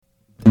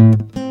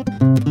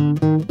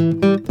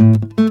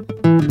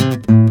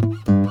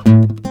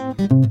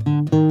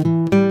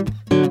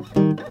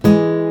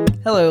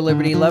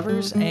liberty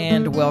lovers,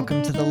 and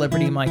welcome to the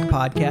Liberty Mike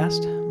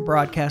podcast,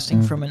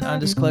 broadcasting from an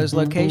undisclosed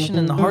location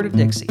in the heart of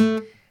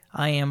Dixie.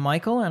 I am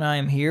Michael, and I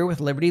am here with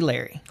Liberty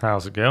Larry.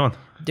 How's it going?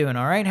 Doing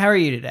all right. How are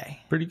you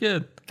today? Pretty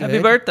good. Good.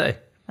 Happy birthday.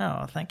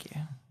 Oh, thank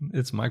you.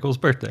 It's Michael's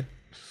birthday.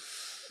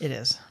 It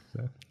is.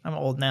 I'm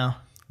old now.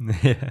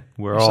 Yeah,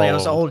 we're Actually, all I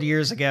was old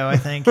years ago, I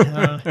think.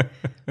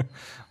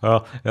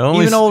 Well,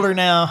 Even older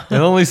now. It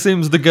only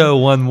seems to go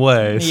one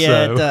way. Yeah,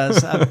 so. it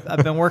does.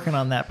 I've been working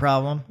on that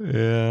problem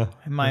Yeah.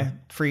 in my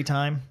free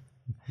time.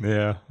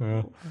 Yeah.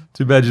 Well,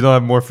 too bad you don't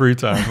have more free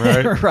time,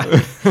 right?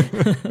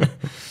 Right.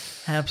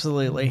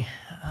 Absolutely.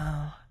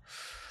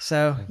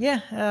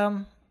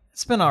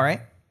 It's been all right.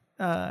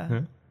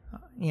 An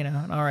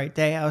all right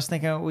day. I was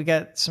thinking we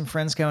got some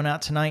friends going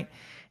out tonight,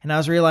 and I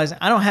was realizing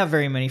I don't have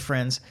very many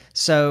friends.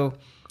 So,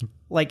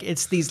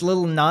 it's these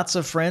little knots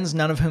of friends,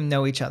 none of whom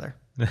know each other.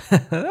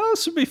 That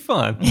should be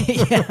fun.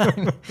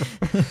 Yeah.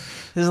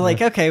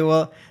 It's okay,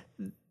 well,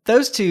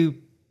 those two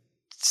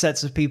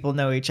sets of people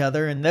know each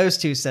other, and those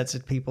two sets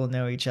of people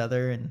know each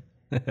other, and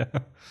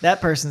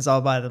that person's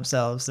all by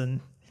themselves.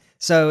 And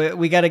so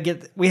we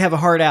have a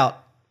hard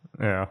out.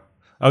 Yeah.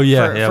 Oh,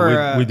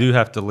 yeah, we do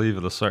have to leave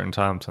at a certain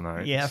time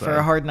tonight. Yeah, so. For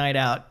a hard night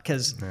out,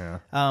 because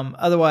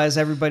otherwise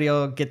everybody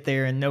will get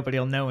there and nobody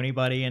will know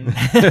anybody. And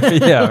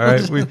yeah,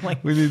 right.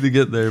 We need to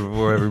get there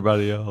before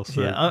everybody else.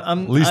 Yeah,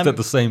 at least at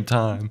the same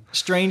time.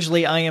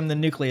 Strangely, I am the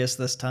nucleus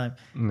this time.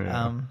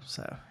 Yeah.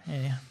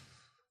 Yeah.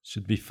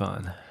 Should be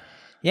fun.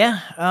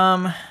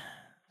 Yeah.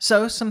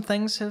 So some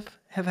things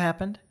have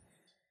happened.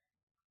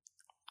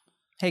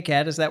 Hey,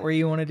 Kat, is that where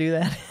you want to do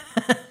that?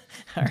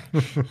 All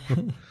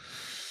right.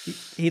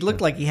 He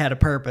looked like he had a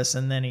purpose,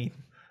 and then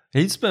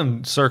he's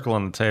been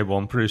circling the table.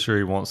 I'm pretty sure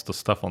he wants the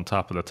stuff on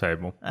top of the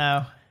table.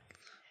 Oh.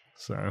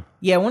 So.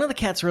 Yeah, one of the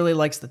cats really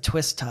likes the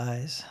twist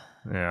ties.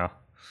 Yeah.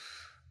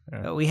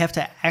 But we have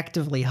to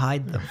actively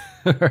hide them.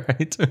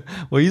 Right.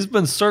 Well, he's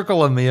been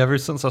circling me ever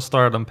since I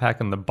started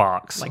unpacking the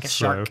box. Like a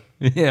shark.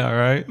 Yeah,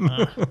 right.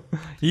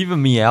 He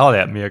even meowed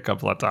at me a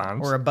couple of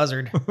times. Or a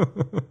buzzard.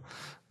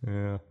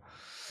 Yeah.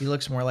 He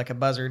looks more like a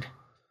buzzard.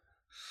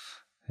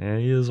 Yeah,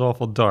 he is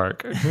awful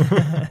dark.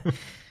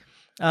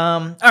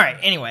 All right.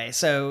 Anyway,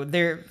 so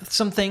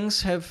some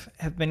things have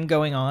been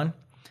going on.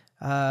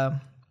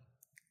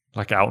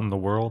 Like out in the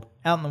world?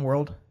 Out in the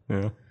world.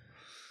 Yeah.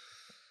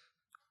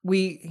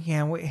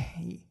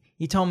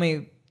 You told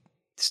me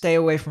stay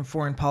away from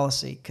foreign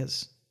policy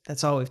because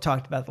that's all we've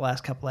talked about the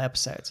last couple of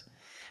episodes.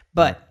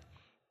 But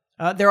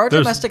there are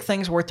domestic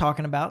things worth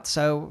talking about.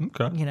 So,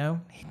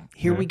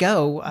 here we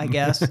go, I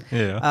guess.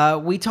 Yeah.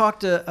 We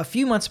talked a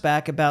few months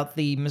back about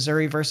the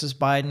Missouri versus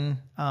Biden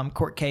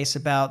court case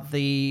about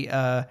the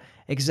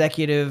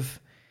executive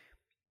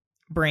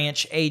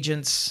branch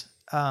agents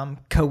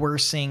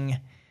coercing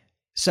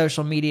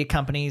social media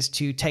companies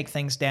to take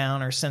things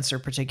down or censor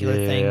particular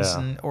things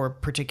or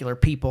particular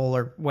people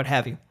or what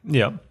have you.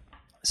 Yeah.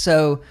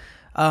 So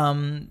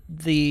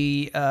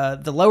the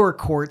lower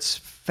courts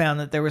found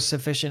that there was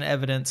sufficient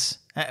evidence,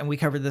 and we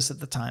covered this at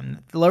the time.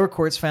 The lower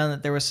courts found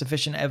that there was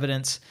sufficient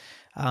evidence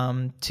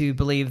to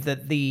believe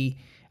that the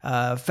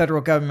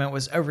federal government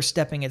was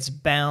overstepping its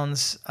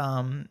bounds,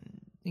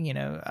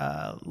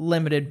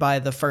 limited by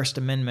the First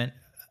Amendment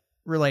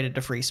related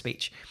to free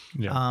speech.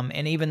 Yeah.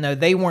 And even though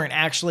they weren't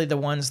actually the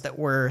ones that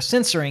were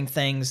censoring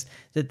things,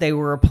 that they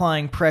were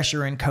applying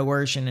pressure and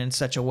coercion in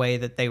such a way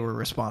that they were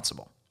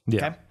responsible.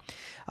 Yeah. Okay?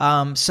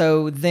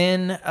 So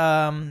then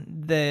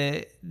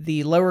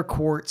the lower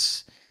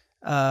courts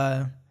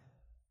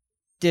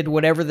did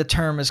whatever the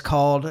term is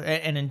called,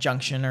 an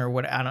injunction or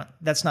what.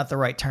 That's not the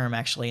right term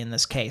actually in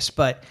this case,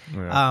 but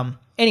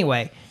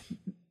anyway,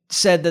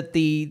 said that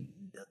the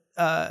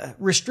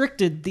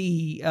restricted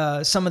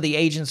some of the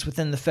agents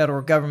within the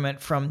federal government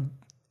from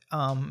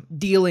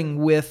dealing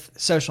with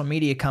social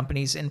media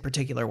companies in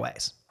particular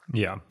ways.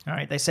 Yeah. All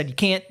right. They said you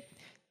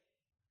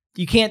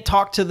can't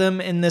talk to them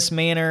in this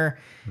manner.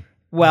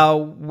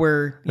 While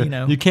we're,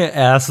 You can't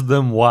ask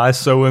them why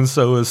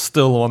so-and-so is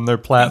still on their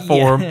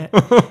platform. Yeah.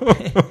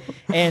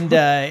 And,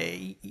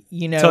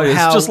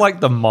 it's just like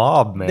the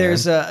mob, man.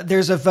 There's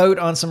a vote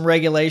on some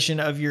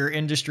regulation of your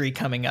industry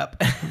coming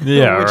up.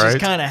 Yeah, which right.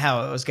 is kind of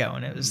how it was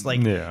going. It was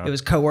it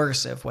was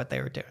coercive what they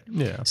were doing.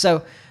 Yeah.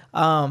 So,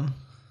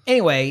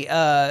 anyway,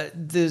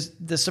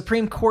 the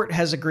Supreme Court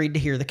has agreed to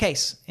hear the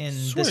case in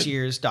this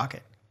year's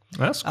docket.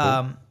 That's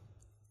cool.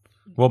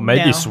 Well,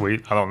 maybe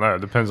sweet. I don't know.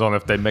 It depends on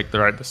if they make the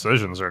right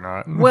decisions or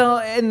not. Well,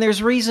 and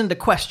there's reason to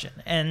question.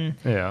 And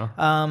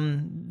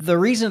the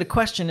reason to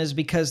question is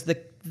because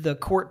the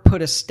court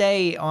put a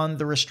stay on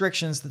the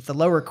restrictions that the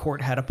lower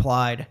court had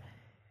applied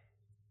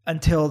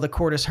until the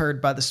court is heard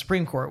by the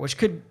Supreme Court, which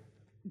could,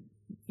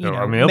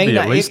 it'll be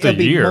at least a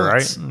year,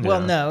 right? Yeah.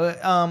 Well,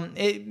 no.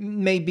 It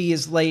may be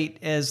as late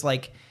as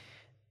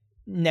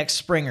next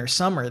spring or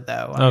summer,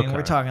 though. I mean,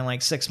 we're talking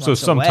 6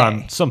 months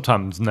away.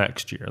 Sometimes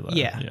next year, though.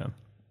 Yeah.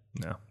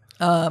 Yeah.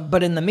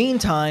 But in the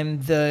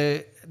meantime,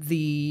 the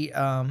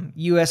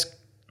U.S.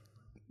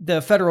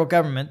 the federal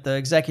government, the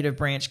executive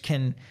branch,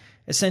 can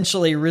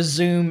essentially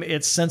resume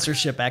its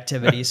censorship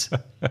activities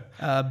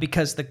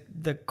because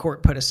the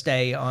court put a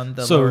stay on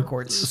the lower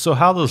courts. So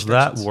how does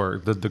that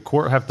work? Did the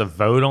court have to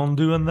vote on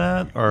doing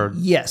that, or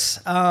yes?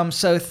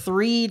 So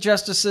 3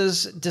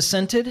 justices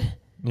dissented.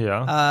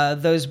 Yeah.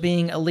 Those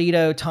being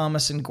Alito,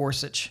 Thomas, and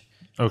Gorsuch.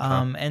 Okay.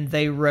 And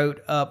they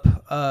wrote up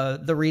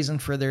the reason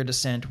for their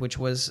dissent, which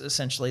was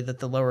essentially that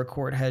the lower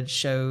court had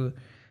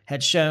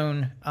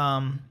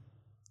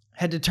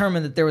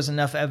determined that there was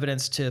enough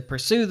evidence to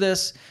pursue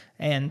this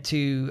and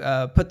to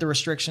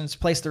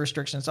place the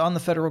restrictions on the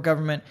federal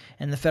government,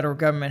 and the federal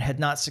government had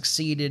not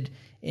succeeded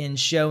in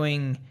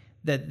showing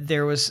that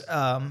there was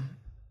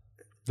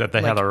that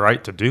they had a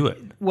right to do it.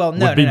 Well,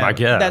 no, my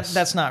guess.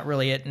 That's not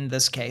really it in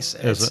this case.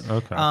 Is it?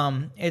 Okay.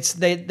 It's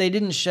they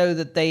didn't show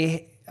that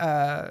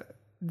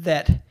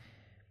that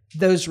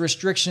those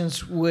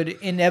restrictions would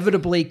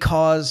inevitably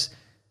cause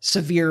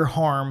severe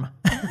harm.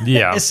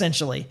 Yeah.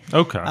 Essentially.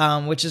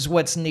 Okay. Which is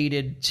what's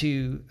needed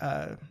to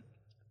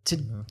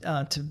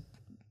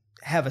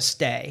have a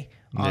stay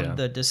on on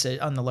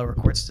the lower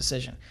court's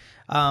decision.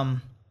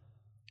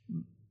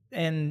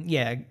 And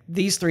yeah,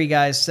 these 3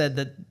 guys said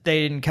that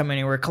they didn't come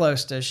anywhere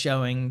close to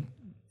showing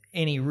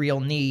any real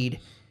need.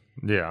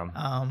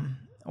 Yeah.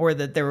 Or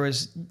that there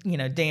was,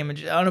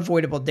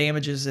 unavoidable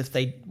damages if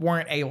they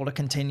weren't able to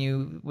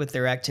continue with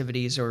their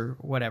activities or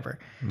whatever.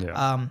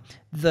 Yeah.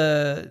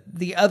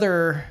 The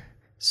other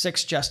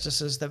 6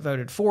 justices that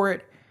voted for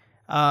it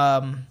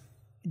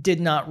did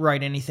not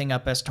write anything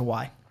up as to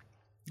why.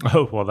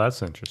 Oh, well,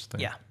 that's interesting.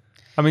 Yeah.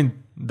 I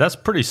mean, that's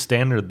pretty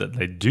standard that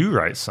they do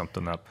write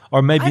something up,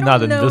 or maybe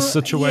not in this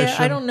situation.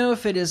 Yeah, I don't know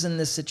if it is in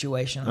this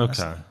situation,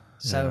 honestly. Okay.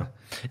 So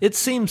it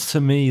seems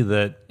to me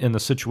that in a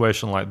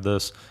situation like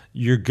this,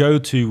 your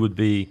go-to would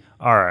be,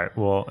 all right,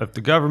 well, if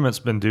the government's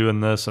been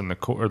doing this and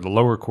the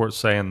lower court's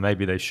saying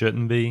maybe they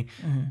shouldn't be,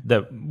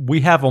 that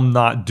we have them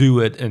not do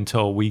it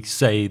until we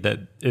say that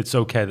it's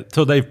okay,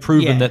 until they've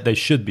proven that they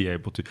should be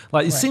able to.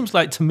 Like, it seems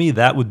like to me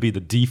that would be the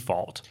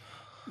default.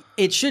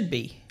 It should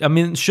be. I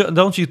mean,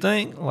 don't you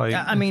think? Like,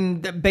 I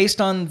mean,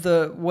 based on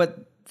what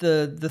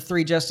the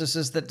 3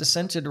 justices that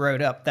dissented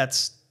wrote up, that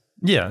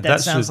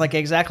sounds like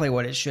exactly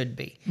what it should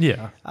be.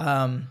 Yeah.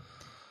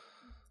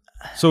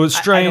 So it's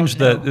strange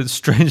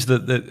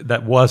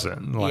that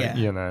wasn't like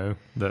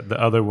that the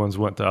other ones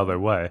went the other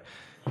way.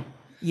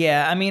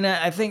 Yeah, I mean,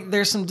 I think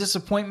there's some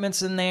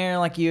disappointments in there.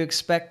 Like you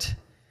expect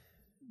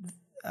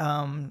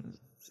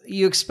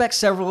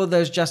several of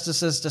those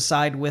justices to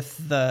side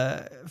with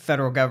the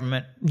federal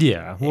government.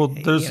 Yeah, well,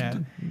 there's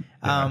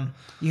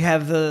you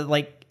have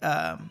the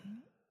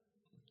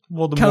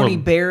Coney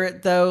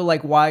Barrett though,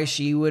 like why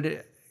she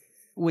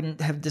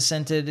wouldn't have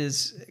dissented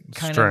is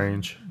kind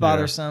strange, of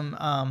bothersome.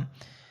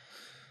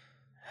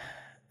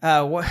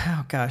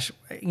 Oh gosh,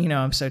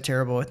 I'm so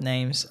terrible with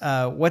names.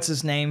 What's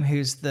his name?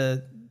 Who's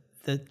the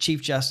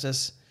Chief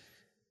Justice?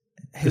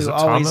 Is it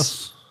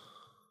Thomas?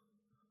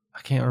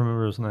 I can't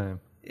remember his name.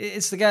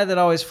 It's the guy that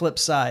always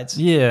flips sides.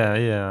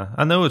 Yeah.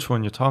 I know which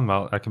one you're talking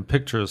about. I can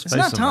picture his face.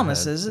 It's not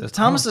Thomas, is it?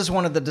 Thomas is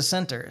one of the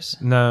dissenters.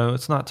 No,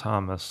 it's not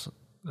Thomas.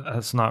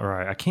 That's not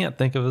right. I can't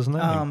think of his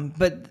name.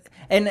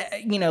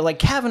 Like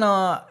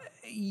Kavanaugh,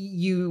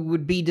 you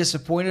would be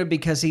disappointed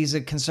because he's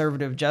a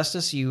conservative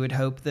justice. You would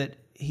hope that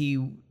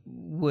he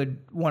would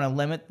want to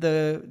limit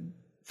the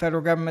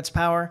federal government's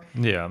power.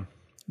 Yeah.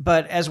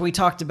 But as we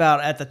talked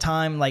about at the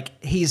time,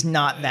 like he's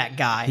not that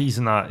guy. He's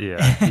not.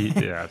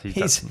 Yeah.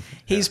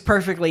 He's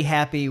perfectly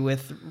happy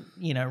with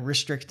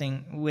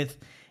with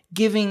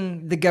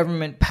giving the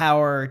government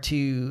power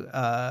to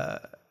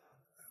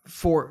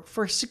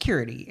for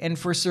security and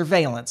for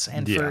surveillance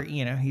and for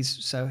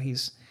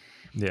he's.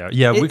 Yeah.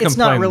 It's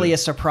not really a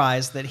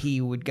surprise that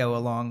he would go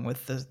along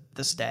with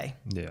the stay.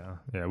 Yeah.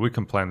 We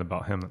complained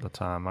about him at the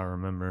time. I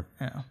remember.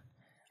 Yeah.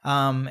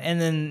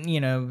 And then,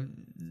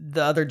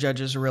 the other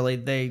judges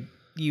really,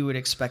 you would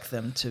expect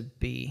them to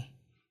be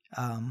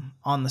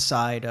on the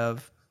side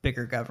of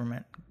bigger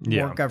government,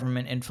 more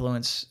government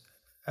influence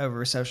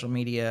over social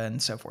media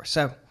and so forth.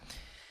 So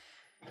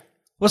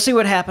we'll see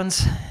what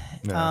happens.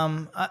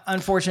 Yeah.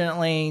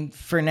 Unfortunately,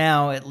 for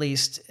now at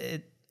least,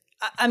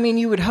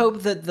 you would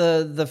hope that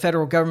the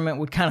federal government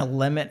would kind of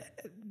limit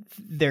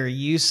their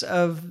use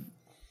of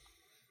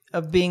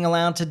being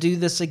allowed to do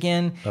this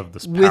again of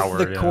this with power,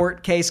 the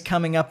court case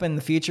coming up in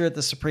the future at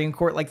the Supreme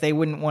Court. Like they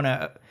wouldn't want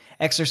to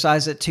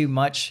exercise it too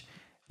much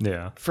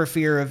for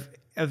fear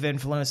of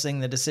influencing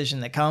the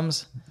decision that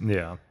comes.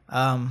 Yeah.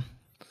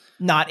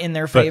 Not in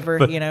their favor,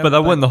 But I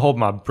wouldn't hold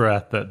my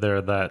breath that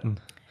they're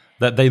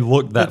that they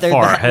look that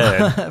far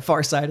ahead.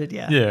 Farsighted,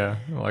 yeah. Yeah,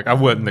 like I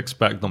wouldn't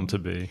expect them to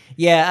be.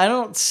 Yeah, I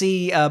don't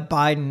see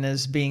Biden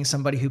as being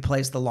somebody who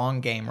plays the long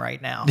game right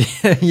now.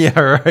 Yeah,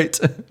 right.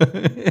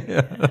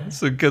 Yeah,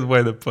 that's a good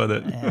way to put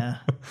it. Yeah.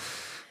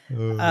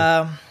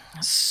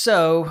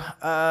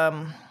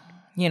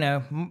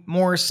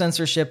 More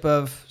censorship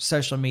of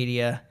social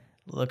media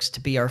looks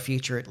to be our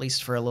future, at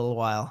least for a little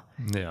while.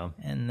 Yeah.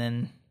 And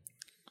then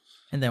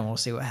we'll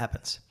see what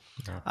happens.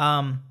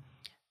 Yeah.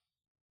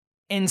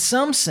 In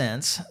some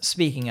sense,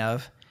 speaking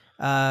of,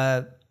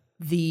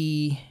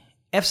 the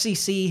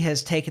FCC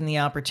has taken the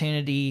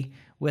opportunity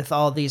with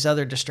all these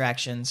other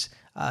distractions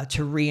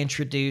to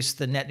reintroduce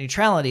the net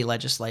neutrality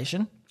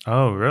legislation.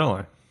 Oh,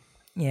 really?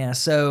 Yeah.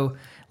 So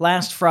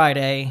last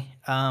Friday,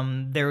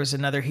 there was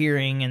another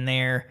hearing, and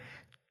they're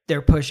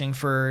pushing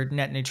for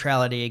net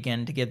neutrality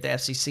again to give the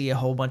FCC a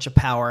whole bunch of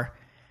power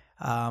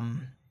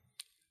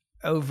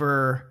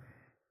over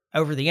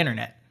the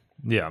internet.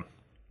 Yeah.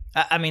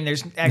 I mean,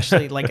 there's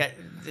actually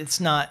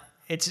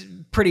it's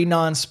pretty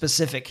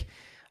non-specific.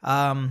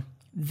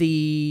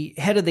 The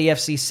head of the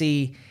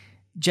FCC,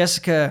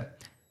 Jessica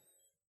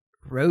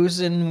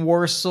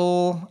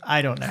Rosenworcel,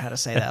 I don't know how to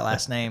say that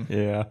last name.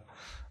 Yeah.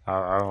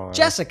 I don't know.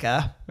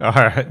 Jessica. All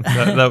right.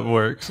 That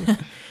works.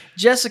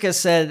 Jessica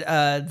said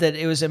that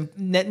it was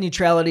net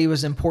neutrality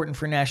was important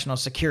for national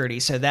security.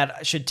 So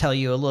that should tell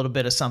you a little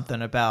bit of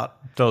something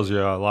about. Tells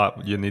you a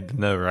lot you need to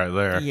know right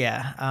there.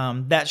 Yeah.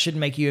 That should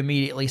make you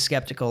immediately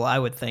skeptical, I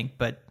would think.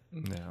 But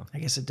yeah. I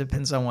guess it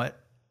depends on what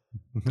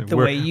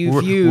way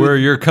you view where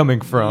you're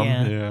coming from.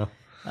 Yeah.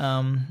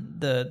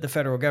 The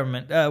federal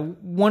government.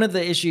 One of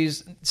the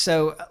issues.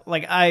 So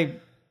like I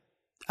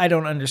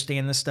don't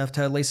understand this stuff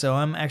totally. So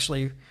I'm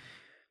actually,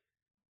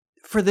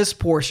 for this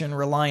portion,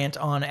 reliant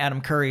on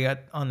Adam Curry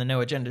on the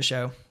No Agenda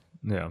show.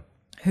 Yeah.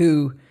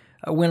 Who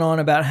went on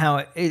about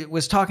how it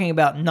was talking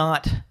about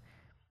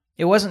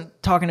it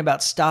wasn't talking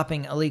about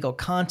stopping illegal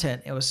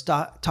content. It was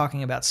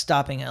talking about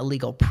stopping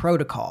illegal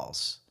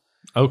protocols.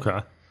 Okay.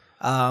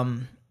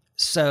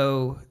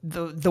 So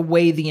the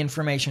way the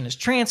information is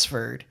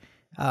transferred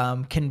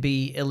can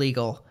be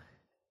illegal.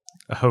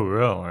 Oh,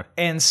 really?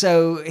 And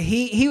so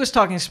he was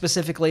talking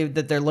specifically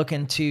that they're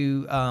looking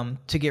to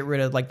get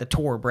rid of like the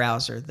Tor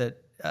browser that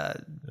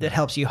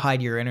helps you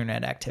hide your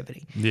internet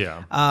activity.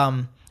 Yeah.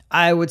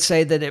 I would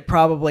say that it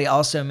probably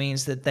also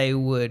means that they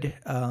would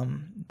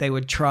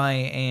try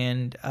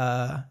and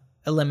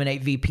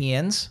eliminate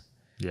VPNs.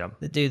 Yeah.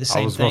 That do the same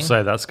thing. I was going to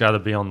say that's got to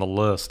be on the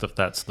list if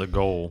that's the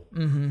goal.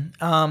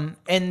 Mm-hmm.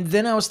 And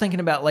then I was thinking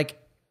about like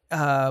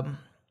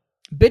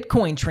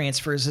Bitcoin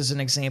transfers, as an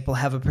example,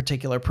 have a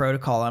particular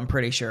protocol, I'm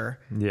pretty sure.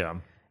 Yeah.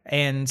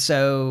 And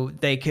so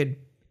they could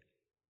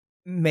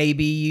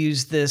maybe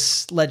use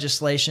this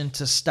legislation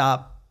to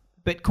stop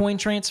Bitcoin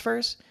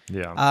transfers.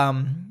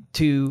 Yeah.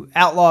 To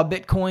outlaw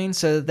Bitcoin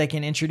so that they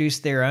can introduce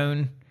their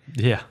own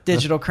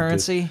digital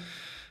currency.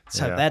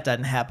 So that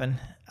doesn't happen.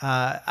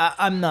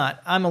 I'm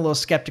a little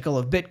skeptical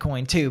of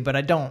Bitcoin too, but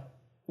I don't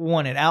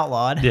want it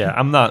outlawed. Yeah,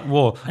 I'm not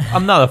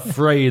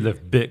afraid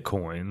of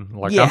Bitcoin.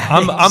 Like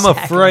I'm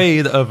exactly.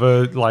 afraid of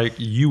a like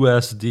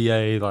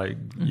USDA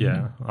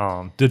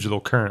digital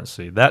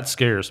currency. That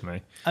scares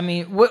me. I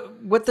mean,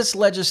 what this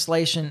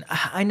legislation,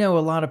 I know a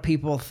lot of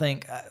people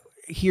think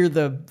hear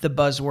the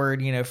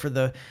buzzword, for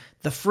the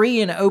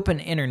free and open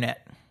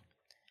internet.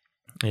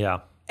 Yeah.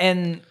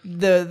 And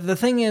the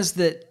thing is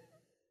that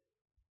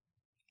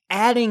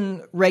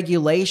adding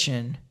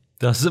regulation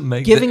doesn't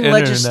make giving the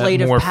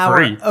legislative more power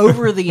free.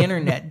 over the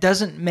internet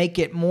doesn't make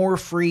it more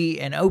free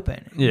and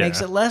open. It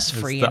makes it less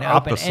free and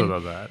open. It's the opposite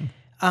of that.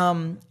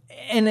 And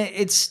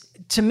it's,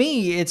 to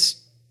me,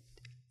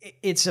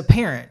 it's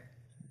apparent,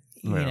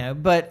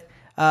 but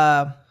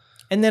and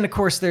then of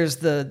course there's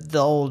the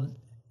old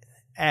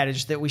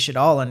adage that we should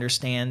all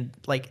understand,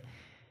 like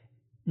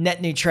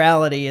net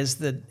neutrality as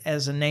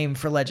a name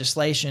for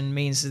legislation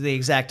means the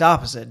exact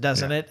opposite,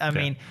 doesn't it? I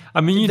mean,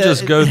 you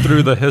just go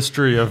through the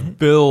history of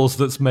bills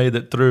that's made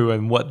it through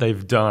and what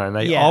they've done.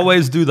 They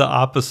always do the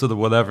opposite of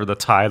whatever the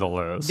title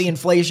is. The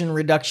Inflation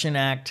Reduction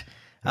Act,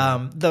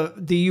 the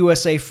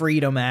USA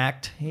Freedom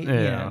Act.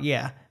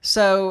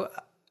 So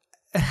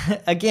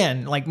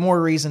again, like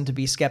more reason to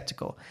be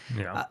skeptical.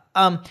 Yeah.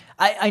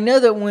 I know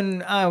that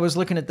when I was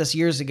looking at this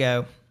years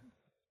ago,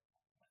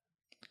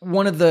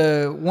 one of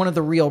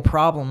the real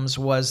problems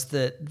was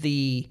that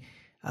the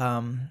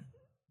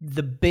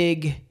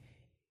big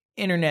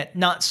internet,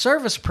 not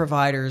service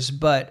providers,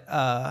 but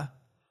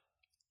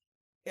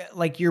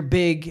like your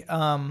big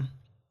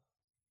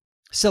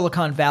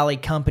Silicon Valley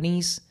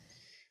companies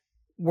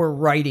were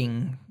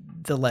writing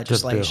the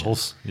legislation.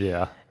 Bills.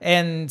 Yeah.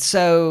 And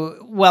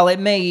so, well, it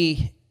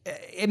may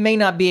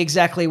not be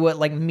exactly what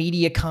like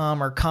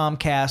Mediacom or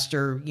Comcast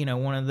or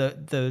one of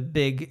the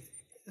big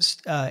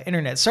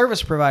internet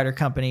service provider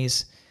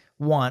companies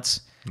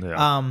wants.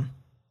 Yeah.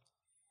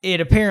 It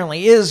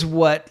apparently is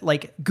what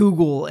like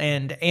Google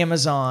and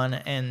Amazon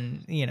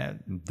and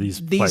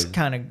these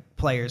kind of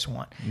players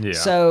want. Yeah.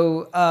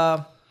 So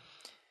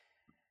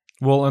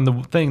well, and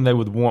the thing they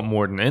would want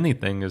more than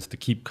anything is to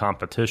keep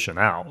competition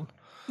out.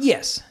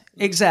 Yes,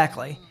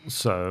 exactly.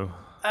 So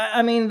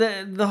I mean,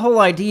 the whole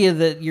idea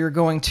that you're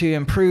going to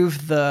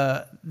improve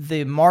the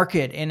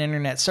market in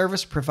internet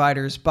service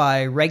providers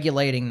by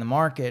regulating the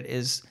market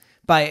is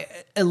by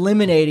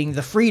eliminating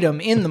the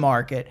freedom in the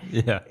market.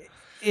 Yeah.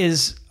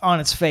 Is on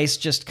its face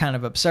just kind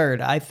of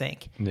absurd, I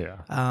think. Yeah.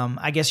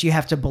 I guess you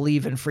have to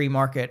believe in free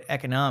market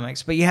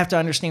economics, but you have to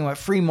understand what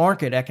free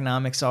market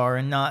economics are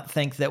and not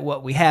think that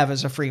what we have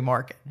is a free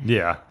market.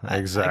 Yeah,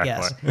 exactly.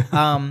 I guess.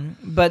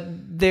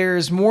 But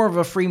there's more of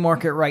a free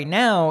market right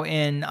now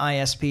in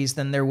ISPs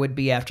than there would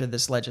be after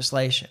this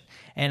legislation.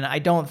 And I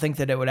don't think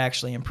that it would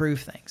actually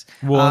improve things.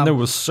 Well, and there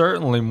was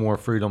certainly more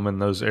freedom in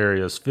those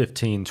areas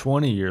 15,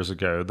 20 years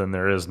ago than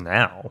there is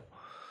now.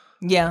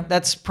 Yeah,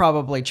 that's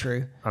probably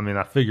true. I mean,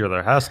 I figure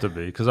there has to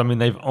be, because, I mean,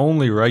 they've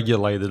only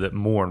regulated it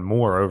more and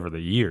more over the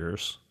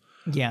years.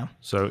 Yeah.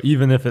 So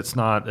even if it's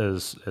not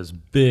as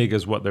big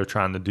as what they're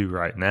trying to do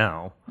right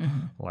now,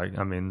 like,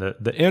 I mean,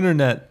 the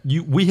internet,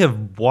 we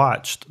have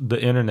watched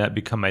the internet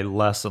become a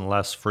less and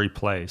less free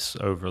place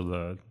over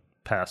the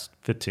past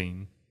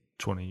 15,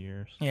 20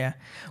 years. Yeah.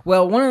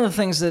 Well, one of the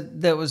things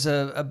that was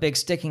a big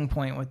sticking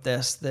point with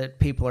this that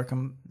people are,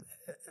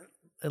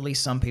 at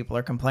least some people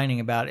are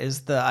complaining about,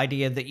 is the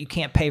idea that you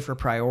can't pay for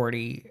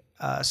priority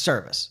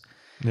service.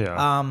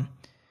 Yeah.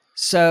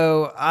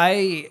 So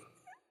I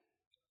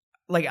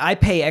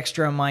pay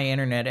extra on my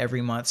internet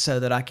every month so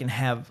that I can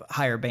have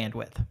higher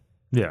bandwidth.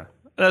 Yeah.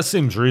 That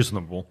seems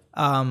reasonable.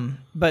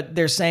 But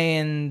they're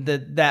saying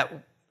that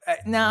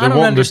now They I don't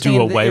want to understand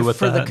do away with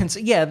for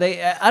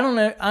that? I don't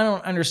know. I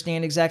don't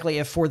understand exactly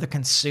if for the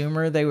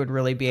consumer they would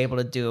really be able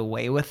to do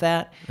away with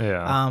that.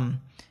 Yeah.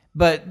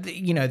 But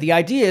the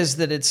idea is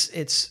that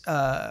it's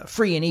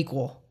free and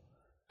equal.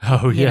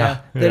 Oh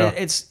yeah. That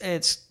it's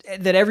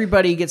that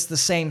everybody gets the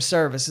same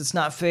service. It's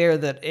not fair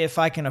that if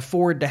I can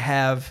afford to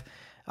have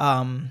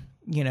 300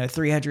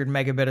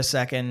 megabit a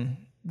second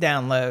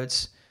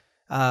downloads,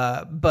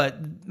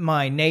 but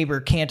my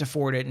neighbor can't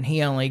afford it and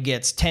he only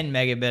gets 10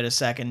 megabit a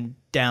second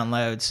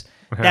downloads.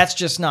 That's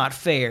just not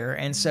fair,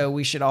 and so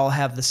we should all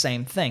have the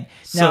same thing.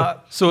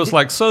 Now, so it's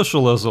like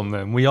socialism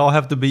then. We all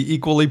have to be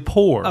equally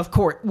poor. Of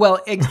course.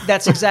 Well,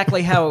 that's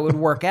exactly how it would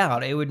work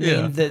out. It would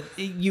mean that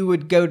you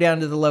would go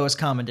down to the lowest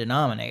common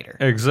denominator.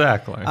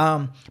 Exactly.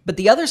 But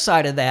the other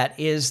side of that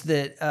is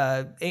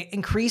that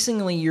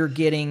increasingly you're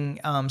getting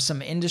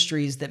some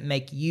industries that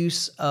make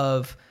use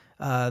of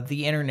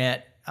the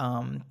internet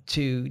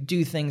to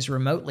do things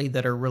remotely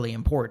that are really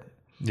important.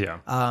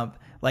 Yeah.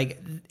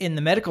 Like in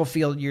the medical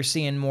field, you're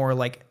seeing more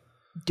like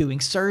doing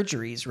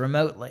surgeries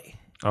remotely.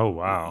 Oh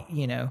wow.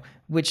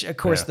 Which of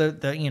course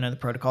the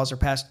protocols are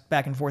passed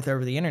back and forth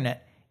over the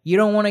internet. You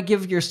don't want to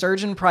give your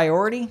surgeon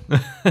priority.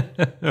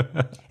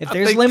 If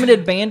there's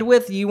limited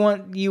bandwidth,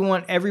 you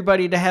want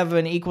everybody to have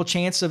an equal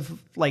chance of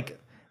like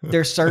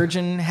their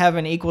surgeon have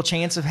an equal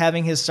chance of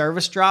having his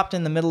service dropped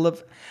in the middle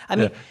of. I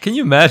mean, can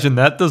you imagine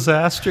that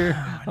disaster?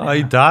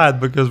 He died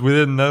because we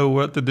didn't know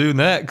what to do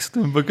next,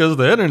 and because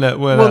the internet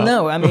went out. Well,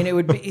 no, I mean it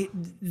would be.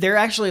 They're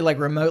actually like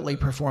remotely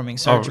performing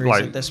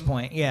surgeries at this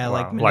point. Yeah, wow.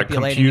 like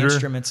manipulating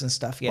instruments and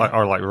stuff. Yeah,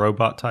 or like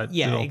robot type.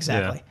 Yeah, deal?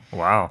 exactly. Yeah.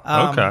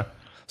 Wow. Okay.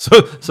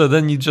 So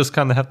then you just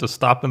kind of have to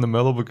stop in the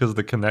middle because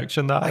the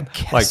connection died. I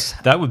guess. Like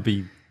that would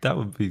be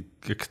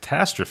a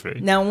catastrophe.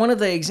 Now, one of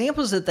the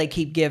examples that they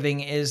keep giving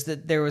is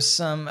that there was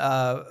some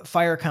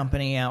fire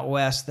company out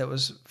west that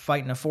was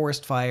fighting a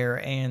forest fire,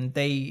 and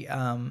they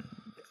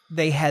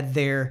had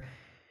their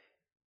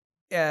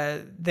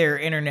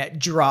internet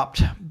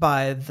dropped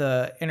by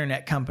the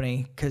internet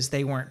company because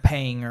they weren't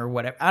paying or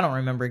whatever. I don't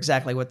remember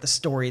exactly what the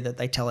story that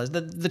they tell is.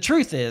 The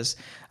truth is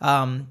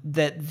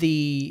that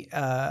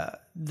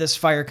this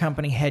fire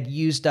company had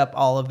used up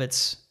all of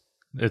its.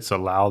 It's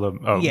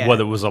allowed what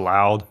it was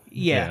allowed.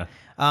 Yeah.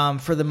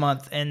 For the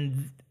month,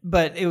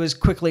 but it was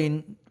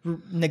quickly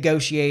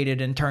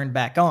negotiated and turned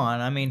back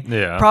on. I mean,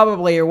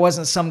 probably there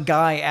wasn't some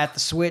guy at the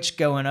switch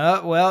going,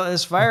 well,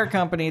 this fire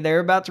company, they're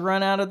about to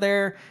run out of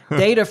their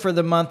data for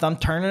the month. I'm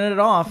turning it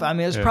off. I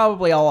mean, it's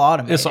probably all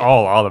automated. It's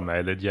all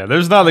automated, yeah.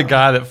 There's not a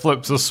guy that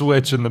flips a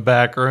switch in the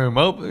back room.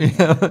 Oh,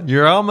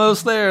 you're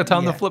almost there.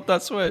 Time to flip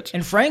that switch.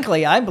 And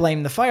frankly, I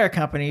blame the fire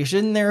company.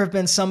 Shouldn't there have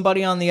been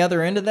somebody on the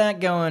other end of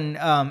that going,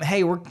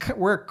 hey,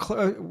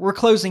 we're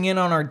closing in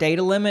on our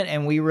data limit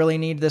and we really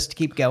need this to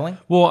keep going?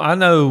 Well, I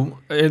know,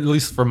 at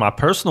least from my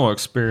personal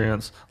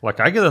experience, like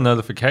I get a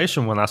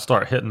notification when I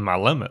start hitting my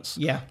limits.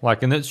 Yeah.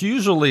 Like, and it's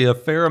usually a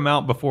fair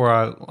amount before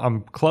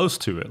I'm close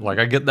to it. Like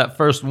I get that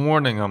first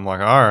warning, I'm like,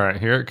 all right,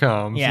 here it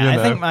comes. Yeah, I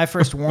think my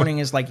first warning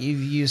is like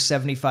you've used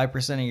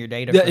 75% of your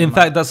data. Yeah, in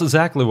fact, that's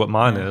exactly what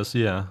mine is.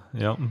 Yeah.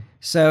 Yep.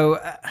 So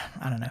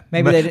I don't know.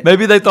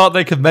 Maybe they thought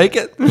they could make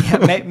it.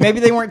 Yeah, maybe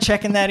they weren't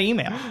checking that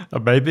email.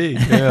 Maybe.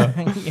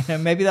 Yeah.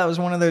 Maybe that was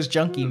one of those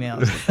junk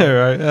emails.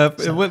 Right.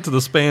 It went to the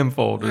spam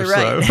folder.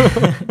 Right.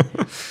 So.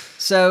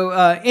 So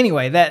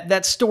anyway,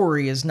 that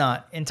story is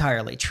not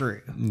entirely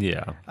true.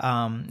 Yeah.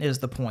 Is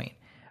the point.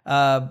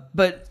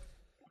 But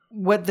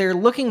what they're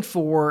looking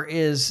for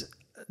is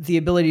the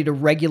ability to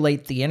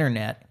regulate the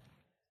internet.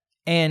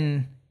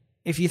 And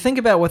if you think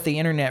about what the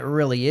internet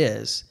really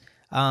is,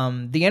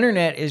 the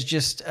internet is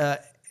just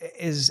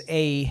is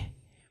a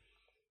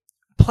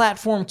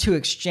platform to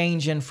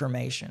exchange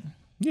information.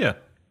 Yeah.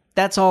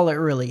 That's all it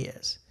really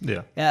is.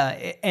 Yeah.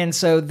 And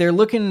so they're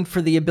looking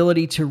for the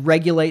ability to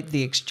regulate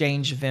the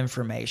exchange of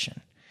information.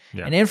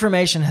 Yeah. And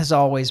information has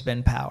always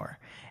been power.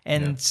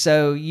 And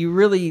so you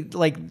really,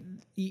 like,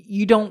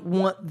 you don't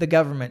want the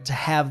government to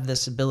have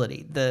this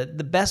ability.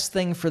 The best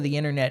thing for the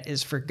internet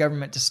is for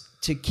government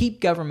to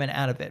keep government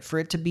out of it, for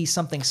it to be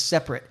something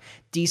separate,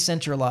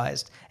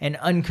 decentralized, and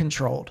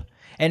uncontrolled.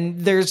 And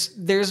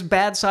there's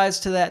bad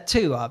sides to that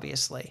too,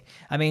 obviously.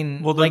 I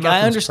mean, like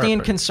I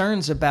understand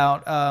concerns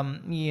about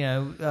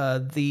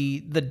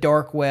the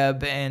dark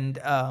web and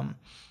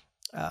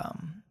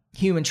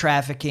human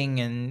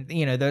trafficking and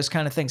those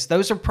kind of things.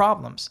 Those are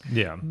problems.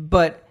 Yeah.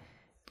 But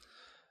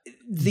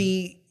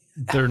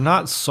they're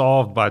not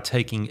solved by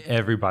taking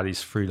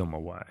everybody's freedom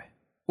away.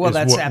 Well,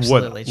 that's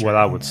absolutely true. What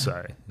I would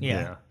say.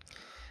 Yeah.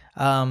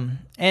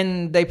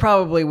 And they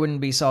probably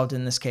wouldn't be solved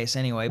in this case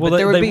anyway. Well, but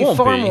there would be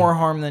far more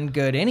harm than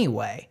good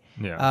anyway.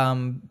 Yeah.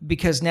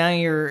 Because now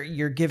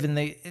you're given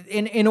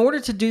in order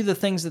to do the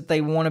things that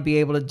they want to be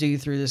able to do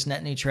through this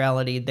net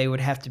neutrality, they would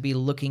have to be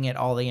looking at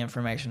all the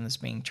information that's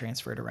being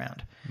transferred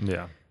around.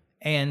 Yeah.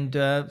 And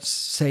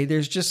say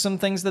there's just some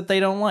things that they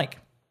don't like.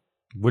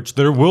 Which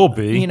there will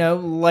be.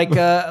 Like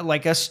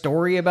a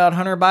story about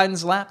Hunter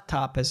Biden's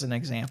laptop as an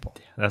example.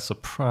 That's a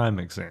prime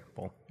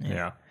example.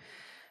 Yeah.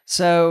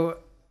 So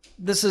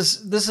this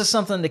is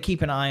something to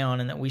keep an eye on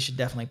and that we should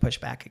definitely push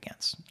back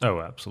against. Oh,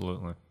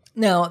 absolutely.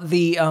 Now,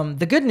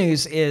 the good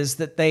news is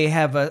that they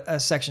have a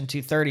Section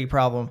 230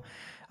 problem.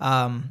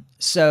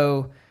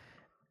 So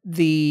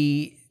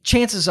the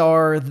chances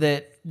are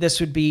that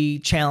this would be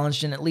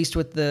challenged, and at least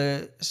with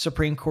the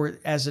Supreme Court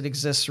as it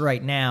exists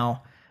right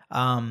now,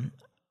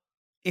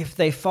 if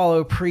they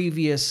follow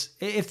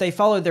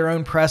their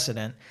own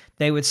precedent,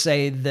 they would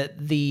say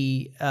that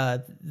the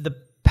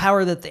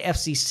power that the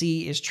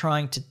FCC is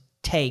trying to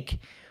take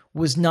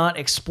was not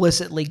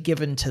explicitly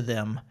given to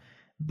them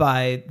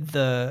by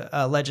the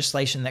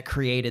legislation that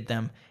created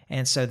them,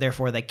 and so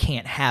therefore they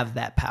can't have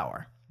that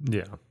power.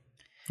 Yeah.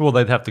 Well,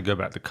 they'd have to go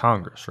back to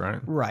Congress,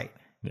 right? Right.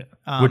 Yeah.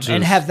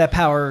 And have that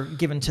power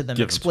given to them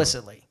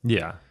explicitly.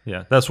 Yeah.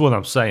 Yeah. That's what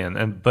I'm saying.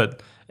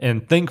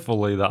 And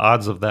thankfully, the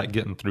odds of that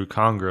getting through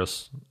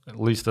Congress, at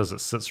least as it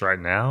sits right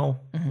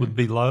now, would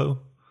be low.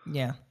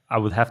 Yeah. I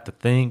would have to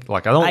think. I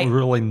don't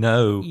really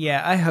know.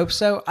 Yeah, I hope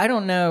so. I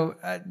don't know.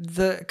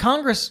 The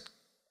Congress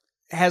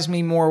has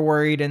me more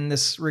worried in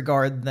this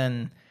regard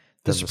than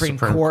the Supreme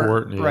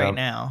Court right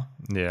now.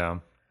 Yeah.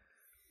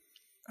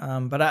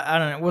 But I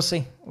don't know. We'll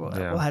see.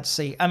 We'll have to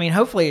see. I mean,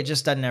 hopefully it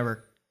just doesn't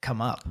ever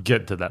come up.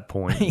 Get to that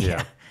point.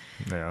 Yeah.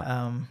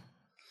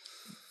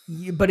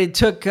 But it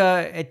took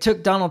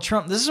Donald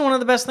Trump. This is one of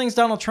the best things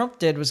Donald Trump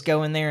did, was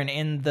go in there and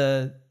end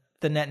the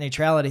net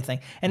neutrality thing.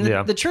 And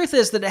the truth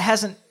is that it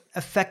hasn't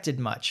affected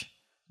much.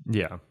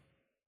 Yeah.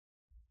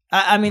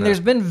 I mean, there's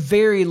been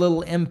very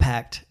little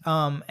impact.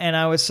 And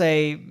I would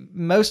say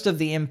most of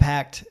the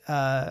impact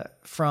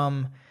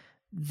from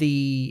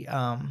the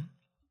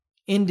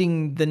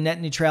ending the net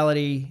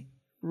neutrality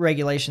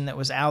regulation that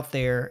was out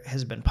there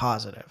has been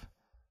positive.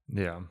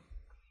 Yeah.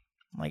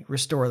 Like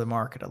restore the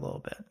market a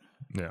little bit.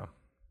 Yeah.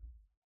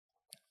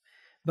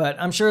 But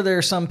I'm sure there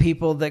are some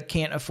people that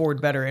can't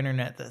afford better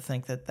internet that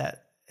think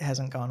that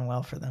hasn't gone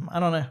well for them. I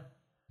don't know.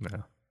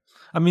 Yeah.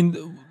 I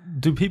mean,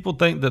 do people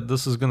think that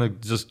this is going to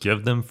just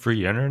give them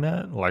free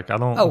internet? I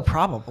don't... Oh,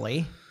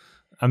 probably.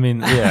 I mean,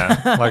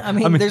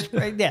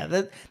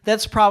 yeah.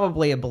 That's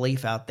probably a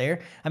belief out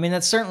there. I mean,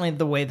 that's certainly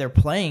the way they're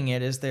playing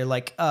it, is they're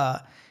like,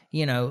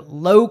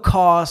 low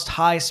cost,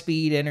 high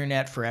speed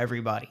internet for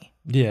everybody.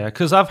 Yeah,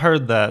 because I've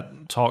heard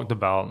that talked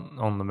about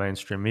on the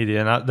mainstream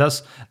media, and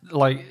that's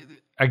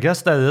I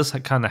guess that is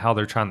kind of how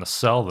they're trying to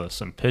sell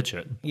this and pitch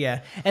it.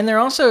 Yeah, and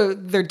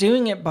they're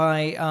doing it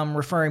by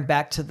referring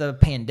back to the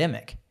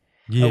pandemic.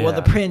 Yeah. Well,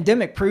 the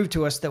pandemic proved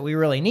to us that we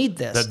really need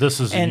this. That this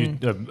is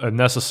a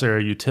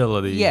necessary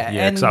utility. Yeah,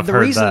 and the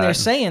reason they're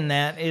saying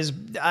that is,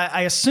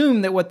 I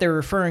assume that what they're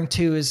referring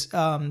to is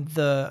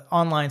the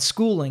online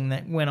schooling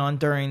that went on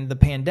during the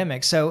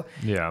pandemic. So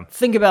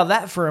think about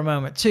that for a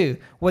moment, too.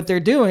 What they're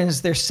doing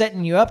is they're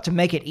setting you up to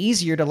make it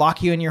easier to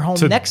lock you in your home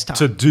next time.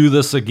 To do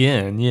this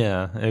again.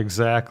 Yeah,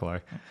 exactly.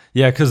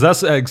 Yeah, because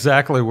that's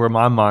exactly where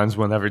my mind's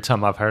went every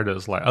time I've heard it.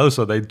 It's like, oh,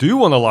 so they do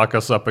want to lock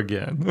us up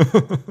again.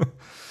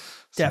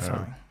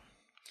 Definitely.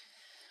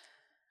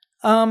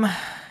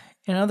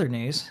 In other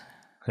news,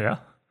 we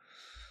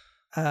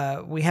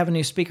have a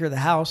new Speaker of the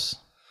House.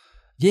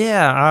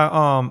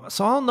 Yeah,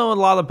 so I don't know a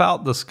lot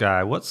about this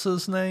guy. What's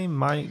his name?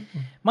 Mike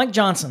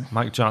Johnson.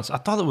 Mike Johnson. I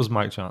thought it was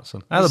Mike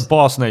Johnson. I had a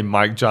boss named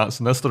Mike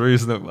Johnson. That's the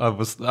reason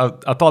that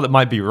I thought it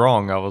might be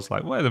wrong. I was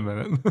like, wait a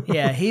minute.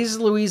 Yeah, he's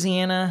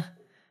Louisiana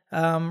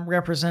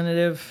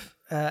representative.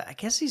 I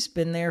guess he's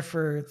been there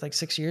for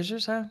 6 years or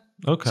so.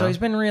 Okay. So he's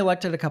been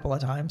reelected a couple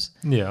of times.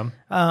 Yeah.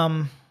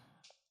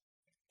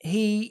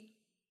 It's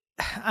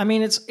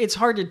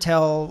hard to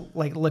tell,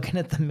 looking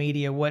at the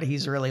media, what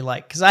he's really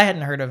like, because I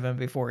hadn't heard of him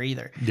before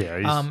either. Yeah.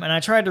 And I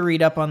tried to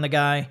read up on the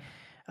guy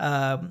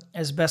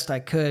as best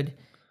I could.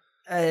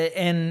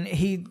 And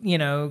he,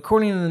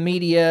 according to the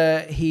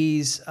media,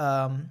 he's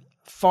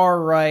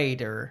far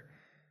right or,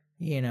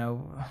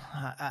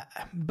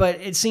 but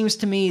it seems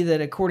to me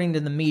that according to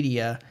the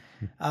media,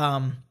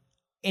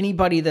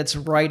 anybody that's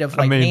right of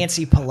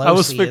Nancy Pelosi I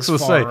was fixing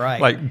is to far say,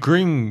 right.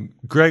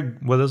 Greg,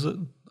 what is it?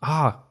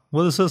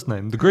 What is his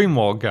name? The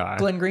Greenwald guy.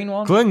 Glenn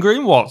Greenwald? Glenn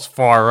Greenwald's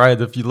far right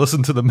if you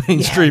listen to the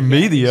mainstream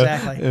media.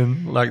 Exactly.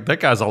 And that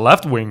guy's a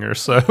left winger,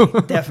 so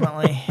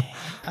Definitely.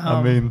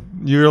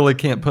 you really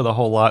can't put a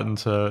whole lot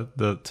into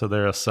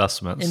their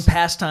assessments. In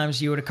past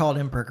times, you would have called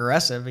him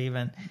progressive,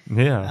 even.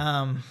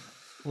 Yeah.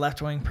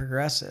 Left-wing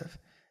progressive.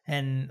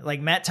 And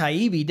Matt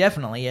Taibbi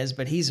definitely is,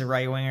 but he's a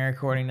right-winger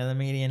according to the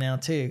media now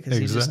too, because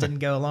he just didn't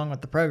go along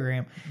with the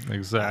program.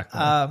 Exactly.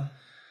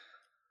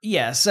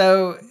 Yeah.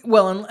 So,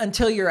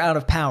 until you're out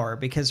of power,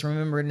 because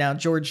remember now,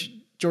 George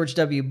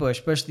W.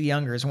 Bush the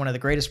Younger is one of the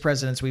greatest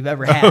presidents we've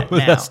ever had.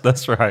 Now.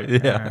 That's right.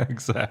 Yeah,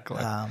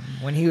 exactly.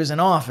 When he was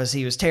in office,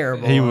 he was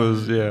terrible. He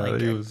was,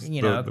 he was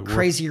the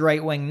crazy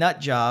right-wing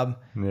nut job.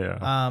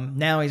 Yeah.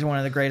 Now he's one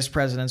of the greatest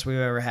presidents we've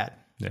ever had.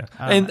 Yeah,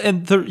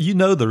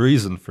 the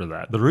reason for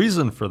that. The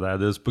reason for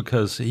that is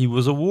because he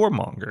was a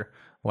warmonger.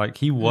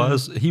 He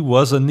was a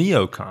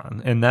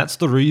neocon, and that's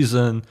the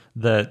reason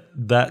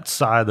that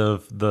side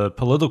of the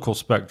political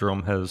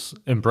spectrum has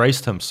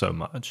embraced him so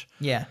much.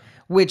 Yeah,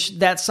 which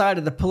that side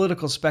of the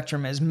political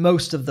spectrum is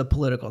most of the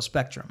political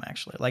spectrum,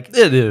 actually.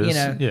 It is.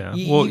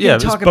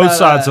 It's both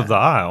sides of the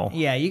aisle.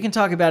 Yeah, you can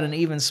talk about an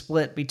even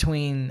split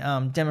between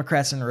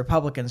Democrats and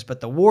Republicans,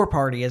 but the War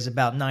Party is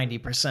about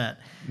 90%.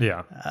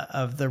 Yeah.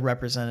 Of the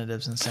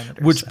representatives and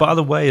senators. Which, by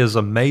the way, is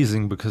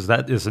amazing because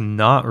that is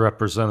not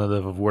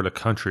representative of where the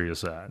country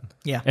is at.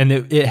 Yeah. And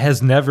it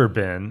has never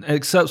been,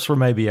 except for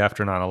maybe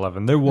after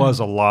 9/11. There was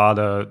a lot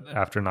of,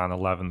 after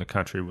 9/11, the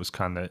country was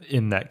kind of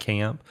in that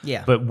camp.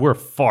 Yeah. But we're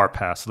far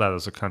past that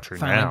as a country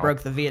now. Finally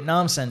broke the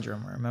Vietnam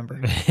syndrome, remember?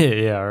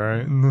 Yeah,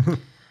 right.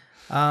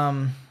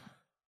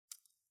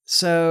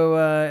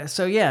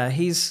 So yeah,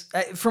 he's,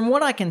 from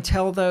what I can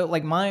tell though,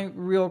 my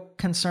real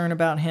concern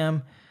about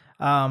him,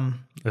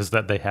 is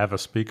that they have a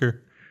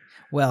speaker?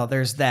 Well,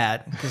 there's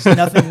that, because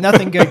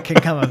nothing good can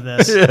come of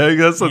this. Yeah,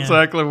 that's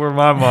exactly where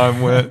my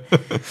mind went.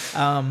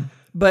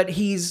 But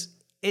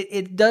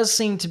it does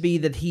seem to be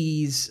that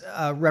he's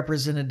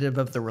representative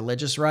of the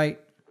religious right.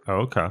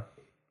 Oh, okay.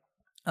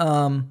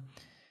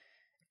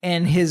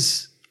 And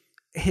his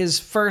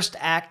first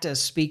act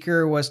as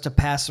speaker was to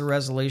pass a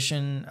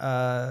resolution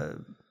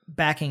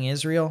backing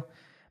Israel.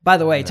 By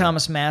the way,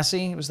 Thomas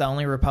Massey was the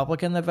only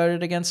Republican that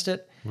voted against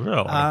it.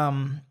 Really?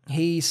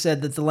 He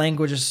said that the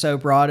language is so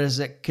broad as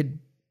it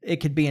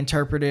could be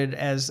interpreted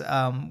as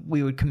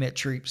we would commit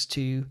troops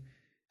to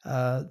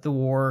the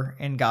war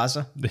in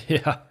Gaza.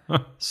 Yeah.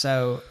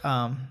 So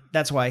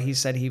that's why he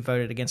said he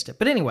voted against it.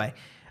 But anyway,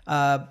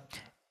 I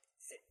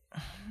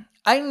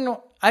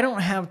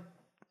don't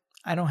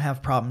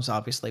have problems,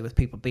 obviously, with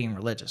people being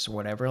religious or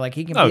whatever.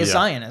 He can be a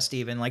Zionist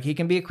even. He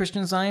can be a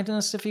Christian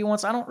Zionist if he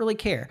wants. I don't really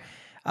care.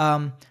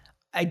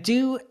 I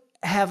do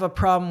have a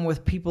problem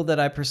with people that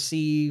I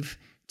perceive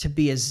to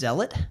be a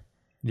zealot.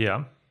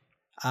 Yeah.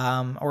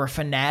 Or a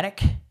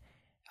fanatic,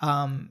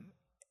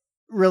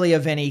 really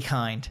of any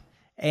kind.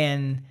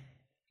 And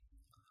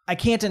I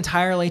can't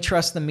entirely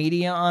trust the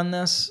media on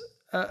this,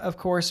 of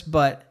course,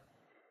 but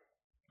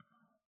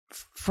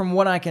from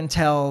what I can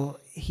tell,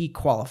 he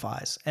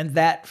qualifies, and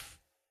that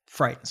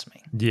frightens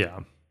me. Yeah.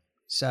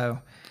 So,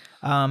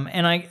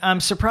 and I'm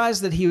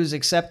surprised that he was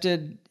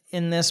accepted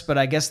in this, but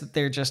I guess that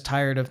they're just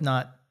tired of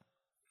not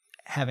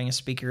having a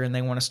speaker, and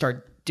they want to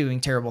start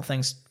doing terrible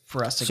things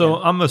for us again. So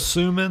I'm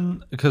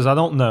assuming, because I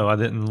don't know, I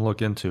didn't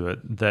look into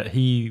it, that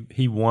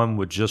he won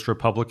with just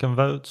Republican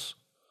votes,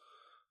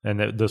 and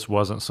that this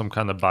wasn't some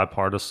kind of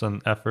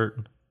bipartisan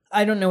effort.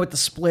 I don't know what the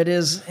split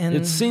is.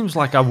 It seems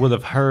like I would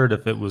have heard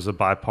if it was a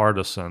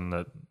bipartisan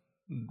that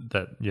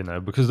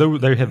because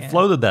they had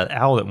floated that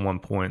out at one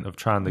point of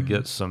trying to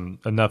get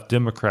enough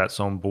Democrats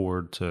on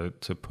board to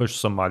push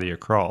somebody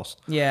across.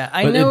 Yeah,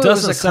 I but know it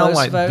doesn't sound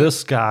like vote.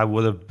 this guy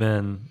would have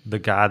been the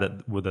guy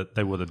that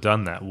they would have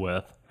done that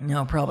with.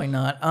 No, probably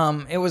not.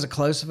 It was a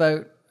close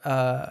vote.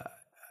 I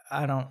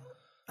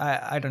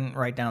didn't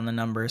write down the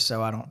numbers,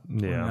 so I don't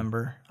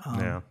remember.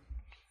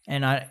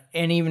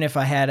 And even if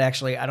I had,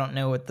 actually, I don't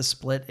know what the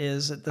split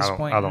is at this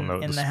point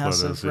in the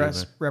House of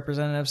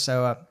Representatives,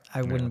 so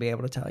I wouldn't be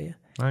able to tell you.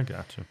 I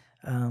got you.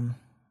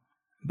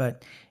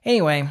 But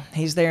anyway,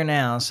 he's there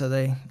now, so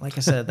they, like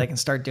I said, they can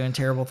start doing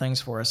terrible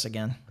things for us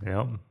again.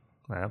 Yep,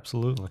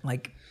 absolutely.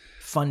 Like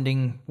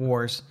funding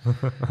wars.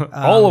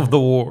 All of the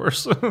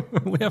wars.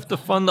 We have to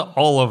fund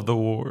all of the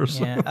wars.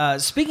 Yeah.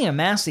 Speaking of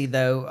Massey,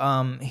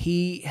 though,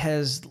 he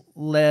has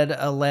led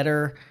a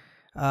letter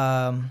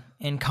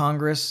in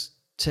Congress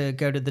to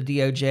go to the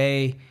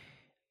DOJ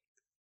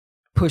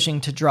pushing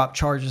to drop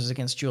charges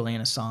against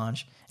Julian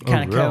Assange. It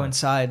kind of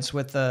coincides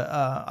with the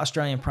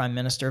Australian Prime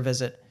Minister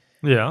visit.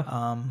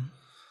 Yeah.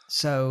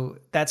 So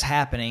that's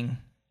happening.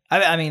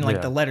 I mean,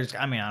 the letters,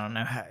 I don't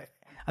know how.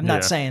 I'm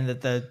not saying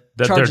that the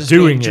charges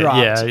being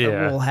dropped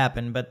will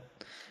happen, but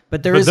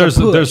there's a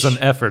push. There's an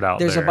effort out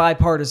there. There's a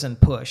bipartisan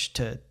push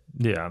to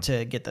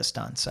get this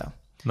done. So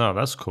no,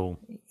 that's cool.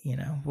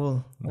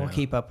 We'll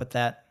keep up with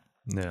that.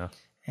 Yeah.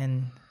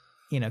 And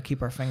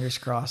keep our fingers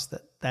crossed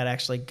that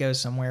actually goes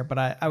somewhere.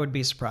 But I would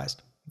be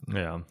surprised.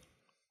 Yeah.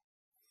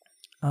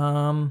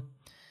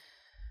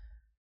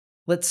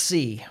 Let's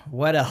see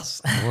what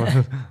else.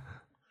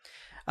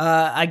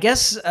 I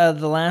guess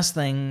the last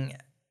thing.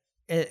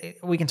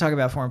 We can talk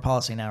about foreign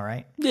policy now,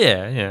 right?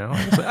 Yeah.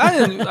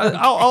 Like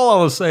all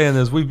I was saying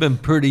is we've been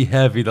pretty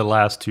heavy the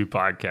last 2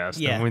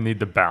 podcasts, and we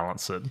need to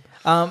balance it.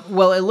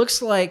 Well, it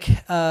looks like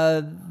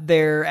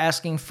they're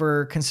asking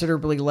for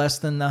considerably less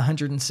than the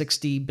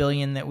 $160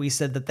 billion that we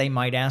said that they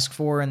might ask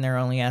for, and they're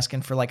only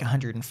asking for like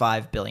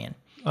 $105 billion.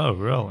 Oh,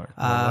 really?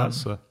 Well,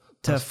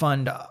 to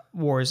fund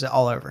wars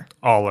all over.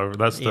 All over.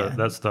 That's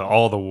the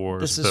all the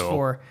wars. This is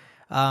for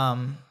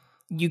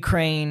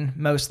Ukraine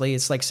mostly.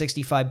 It's like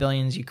 $65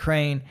 billion is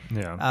Ukraine.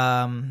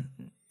 Yeah.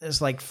 It's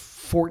like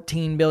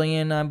 $14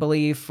 billion, I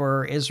believe,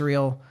 for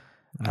Israel.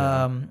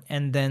 Yeah.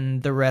 And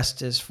then the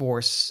rest is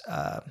for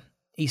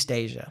East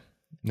Asia.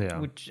 Yeah.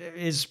 Which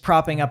is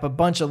propping up a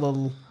bunch of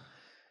little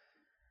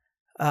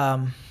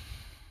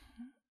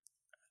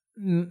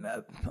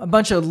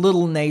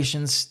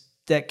nations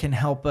that can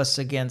help us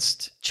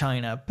against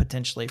China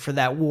potentially for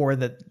that war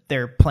that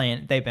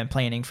they've been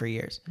planning for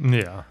years.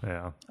 Yeah.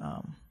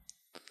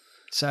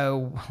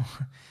 So,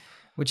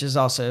 which is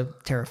also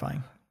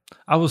terrifying.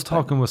 I was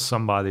talking with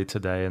somebody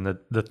today, and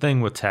the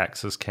thing with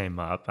taxes came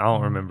up. I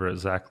don't remember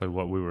exactly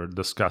what we were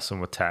discussing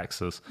with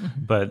taxes,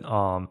 but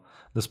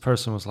this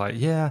person was like,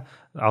 "Yeah,"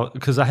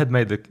 because I had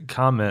made the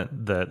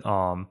comment that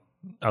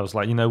I was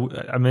like,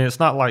 it's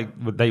not like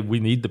we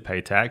need to pay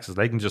taxes;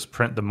 they can just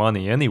print the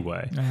money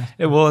anyway.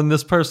 And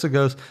this person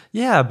goes,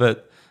 "Yeah,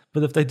 but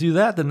if they do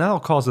that, then that'll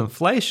cause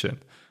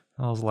inflation."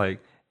 I was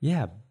like,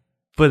 "Yeah."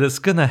 But it's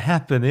going to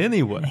happen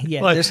anyway.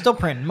 Yeah, like, they're still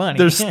printing money.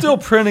 They're still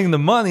printing the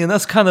money. And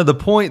that's kind of the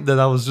point that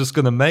I was just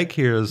going to make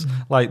here is,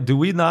 like, do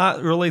we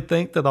not really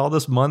think that all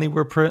this money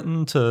we're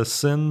printing to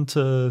send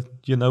to,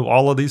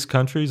 all of these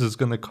countries is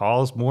going to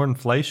cause more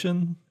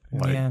inflation?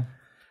 Yeah.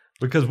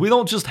 Because we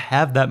don't just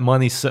have that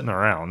money sitting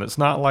around. It's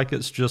not like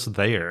it's just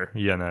there,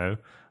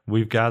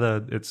 We've got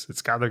to,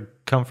 it's got to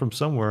come from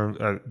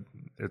somewhere.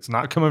 It's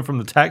not coming from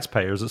the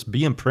taxpayers. It's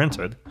being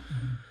printed,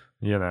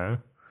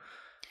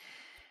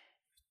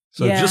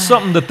 So just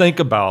something to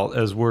think about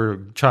as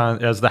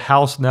as the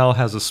House now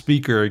has a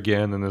speaker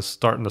again and is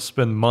starting to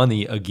spend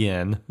money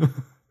again.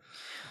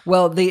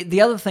 Well,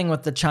 the other thing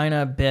with the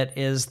China bit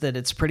is that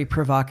it's pretty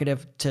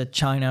provocative to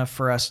China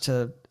for us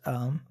to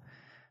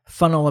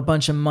funnel a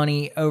bunch of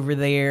money over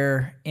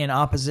there in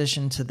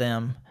opposition to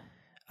them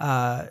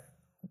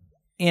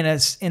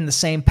in the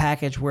same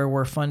package where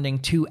we're funding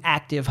 2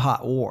 active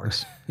hot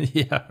wars.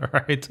 Yeah,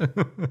 right.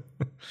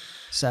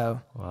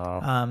 So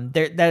wow.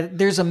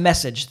 There's a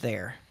message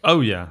there.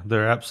 Oh, yeah,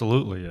 there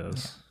absolutely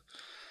is.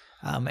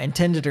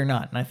 Intended or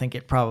not, and I think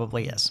it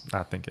probably is.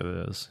 I think it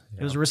is.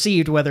 Yeah. It was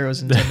received whether it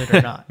was intended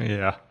or not.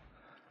 Yeah.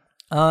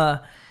 And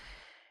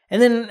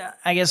then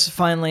I guess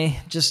finally,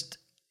 just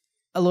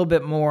a little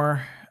bit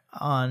more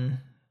on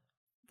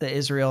the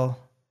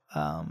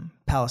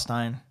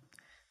Israel-Palestine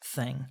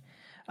thing.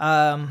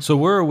 So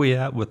where are we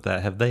at with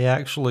that? Have they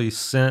actually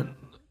sent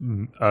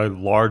a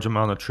large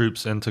amount of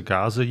troops into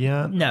Gaza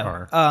yet?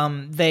 No.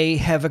 They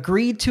have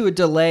agreed to a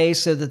delay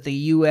so that the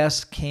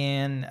U.S.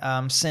 can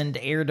send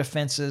air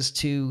defenses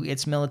to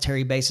its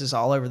military bases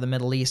all over the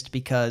Middle East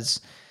because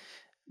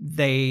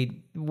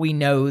we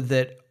know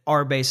that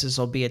our bases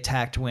will be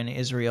attacked when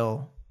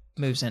Israel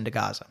moves into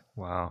Gaza.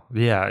 Wow.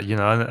 Yeah,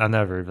 I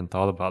never even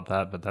thought about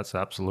that, but that's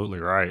absolutely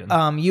right.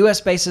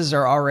 U.S. bases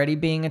are already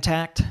being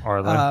attacked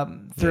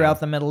throughout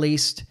the Middle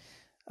East.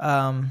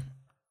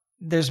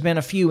 There's been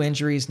a few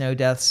injuries, no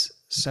deaths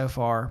so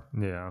far.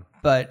 Yeah.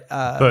 But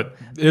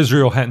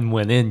Israel hadn't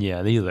went in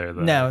yet either,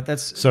 though. No,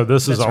 this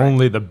is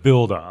only the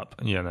build-up,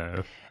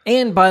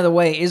 And by the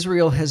way,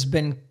 Israel has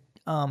been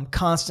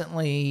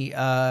constantly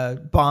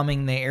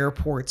bombing the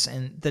airports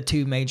and the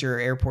 2 major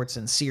airports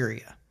in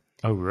Syria.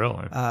 Oh,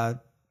 really?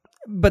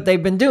 But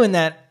they've been doing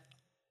that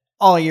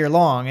all year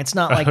long. It's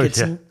not like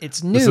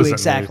it's new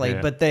exactly,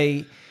 but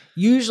they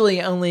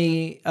usually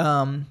only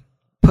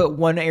put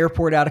one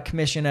airport out of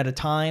commission at a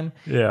time.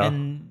 Yeah.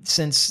 And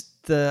since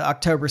the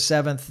October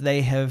 7th,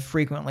 they have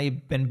frequently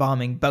been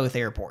bombing both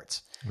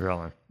airports.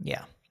 Really?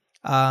 Yeah.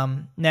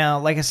 Now,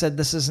 like I said,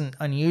 this isn't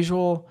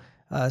unusual.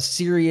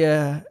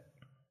 Syria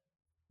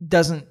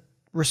doesn't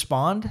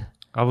respond.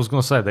 I was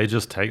going to say, they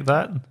just take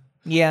that?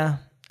 Yeah.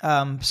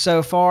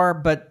 So far,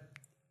 but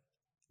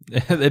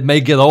it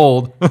may get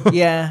old.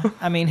 Yeah,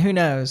 I mean, who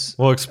knows?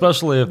 Well,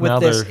 especially if with now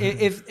this,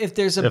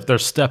 if they're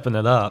stepping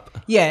it up.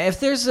 Yeah,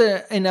 if there's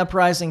an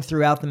uprising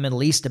throughout the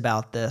Middle East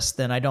about this,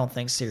 then I don't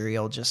think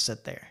Syria will just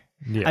sit there.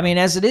 Yeah. I mean,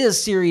 as it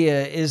is,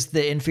 Syria is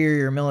the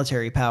inferior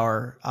military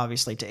power,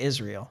 obviously, to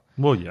Israel.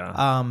 Well,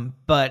 yeah.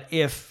 But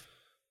if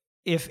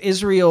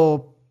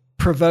Israel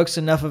provokes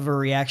enough of a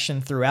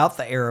reaction throughout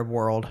the Arab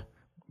world,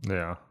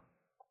 yeah,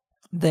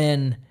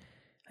 then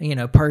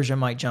Persia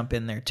might jump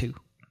in there too.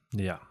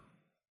 Yeah.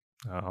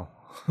 Oh.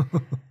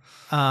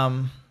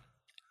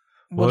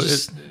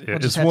 It's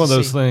one of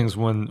those things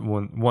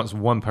when once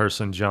one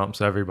person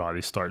jumps,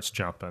 everybody starts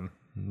jumping.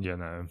 you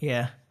know.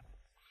 Yeah.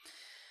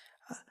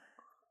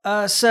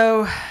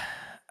 So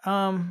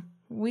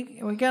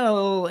we got a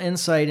little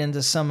insight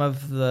into some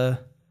of the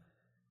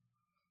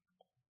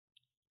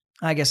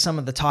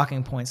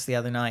talking points the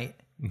other night.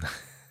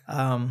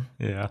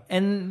 Yeah.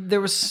 And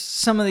there was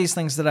some of these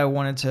things that I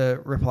wanted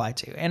to reply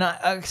to.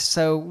 And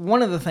so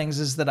one of the things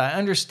is that I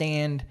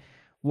understand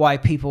why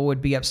people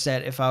would be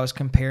upset if I was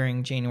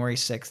comparing January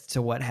 6th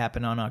to what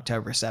happened on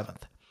October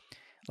 7th.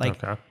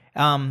 Okay.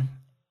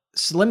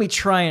 So let me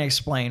try and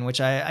explain,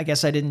 which I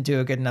guess I didn't do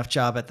a good enough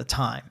job at the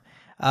time.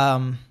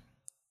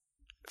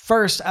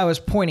 First, I was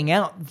pointing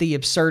out the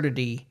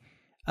absurdity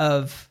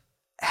of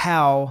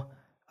how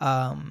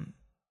at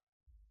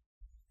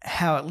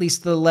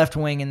least the left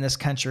wing in this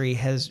country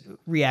has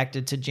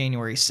reacted to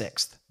January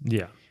 6th.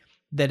 Yeah.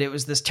 That it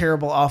was this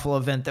terrible, awful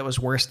event that was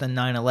worse than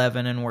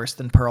 9/11 and worse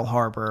than Pearl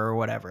Harbor or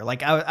whatever.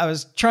 Like I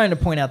was trying to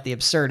point out the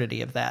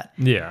absurdity of that.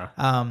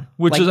 Yeah.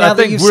 Which is, I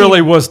think,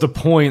 really was the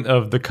point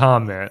of the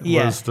comment.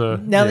 Yeah. Was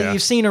now that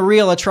you've seen a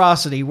real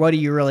atrocity, what do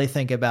you really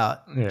think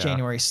about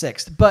January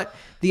 6th? But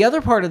the other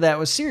part of that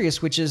was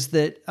serious, which is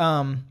that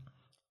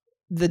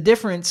the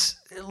difference,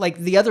 like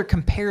the other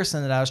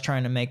comparison that I was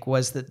trying to make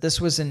was that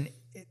this was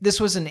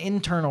an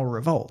internal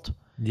revolt.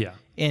 Yeah.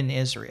 In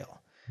Israel.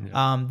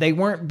 Yeah. They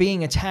weren't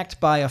being attacked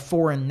by a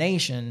foreign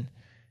nation.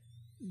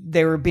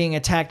 They were being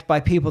attacked by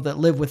people that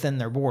live within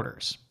their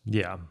borders.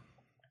 Yeah.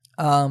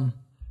 Or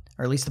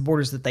at least the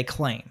borders that they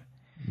claim.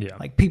 Yeah.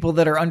 Like people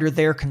that are under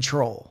their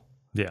control.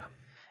 Yeah.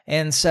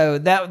 And so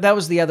that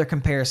was the other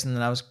comparison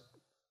that I was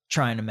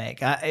trying to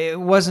make. It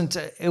wasn't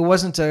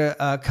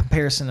a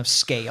comparison of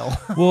scale.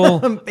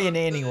 Well, in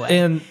any way.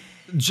 And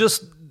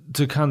just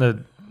to kind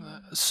of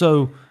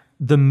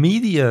the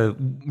media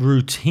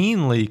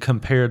routinely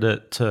compared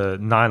it to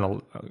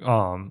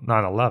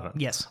 9/11.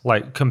 Yes.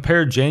 Like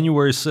compared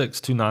January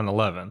 6th to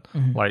 9/11.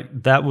 Mm-hmm.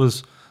 Like that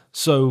was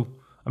so,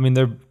 I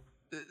mean,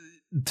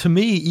 to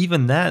me,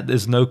 even that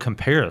is no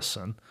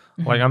comparison.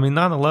 Mm-hmm. Like, I mean,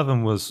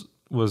 9/11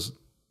 was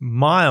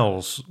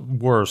miles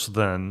worse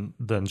than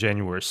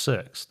January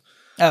 6th.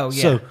 Oh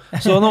yeah.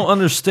 So I don't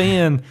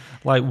understand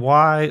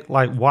why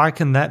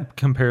can that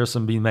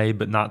comparison be made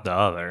but not the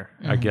other?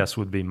 Mm-hmm. I guess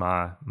would be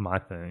my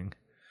thing.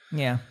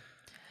 Yeah.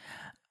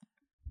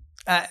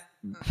 I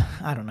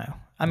don't know.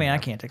 I mean, I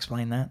can't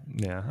explain that.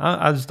 Yeah.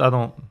 I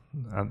don't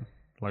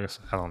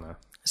know.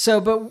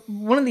 So, but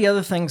one of the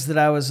other things that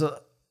I was a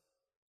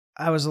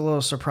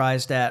little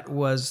surprised at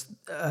was,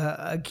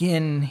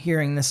 again,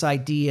 hearing this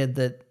idea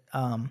that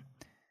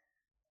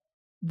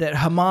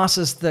Hamas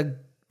is the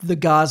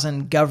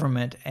Gazan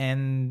government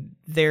and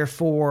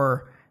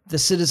therefore the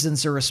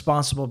citizens are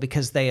responsible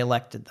because they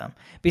elected them.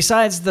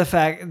 Besides the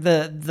fact,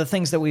 the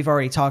things that we've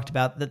already talked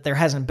about, that there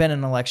hasn't been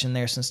an election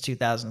there since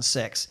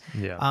 2006.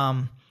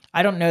 Yeah.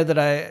 I don't know that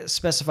I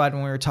specified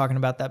when we were talking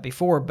about that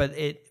before, but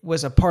it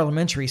was a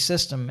parliamentary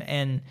system,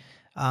 and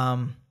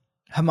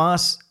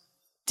Hamas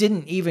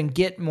didn't even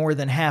get more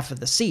than half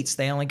of the seats.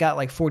 They only got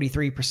like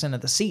 43%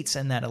 of the seats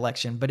in that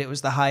election, but it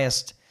was the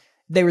highest.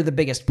 They were the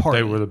biggest party.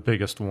 They were the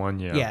biggest one,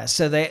 yeah. Yeah,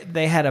 so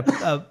they had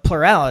a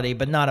plurality,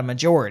 but not a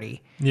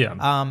majority.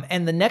 Yeah.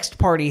 And the next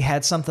party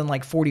had something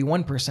like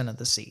 41% of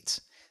the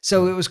seats.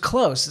 So it was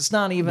close. It's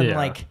not even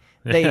like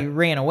they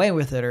ran away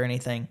with it or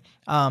anything.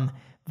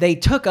 They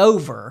took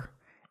over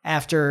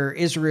after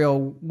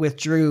Israel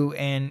withdrew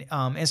and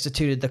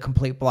instituted the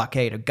complete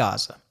blockade of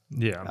Gaza.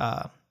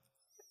 Yeah.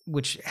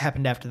 Which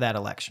happened after that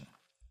election.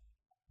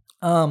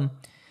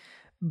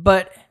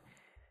 But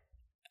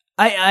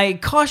I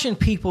caution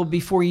people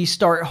before you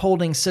start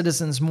holding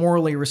citizens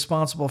morally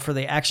responsible for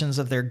the actions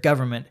of their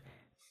government,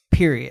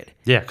 period.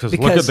 Yeah, because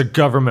look at the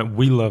government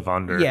we live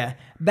under. Yeah.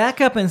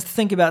 Back up and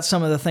think about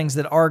some of the things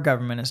that our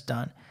government has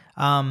done.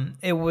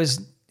 It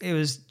was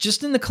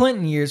just in the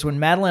Clinton years when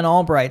Madeleine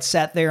Albright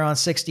sat there on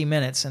 60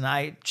 Minutes, and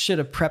I should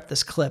have prepped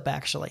this clip,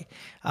 actually.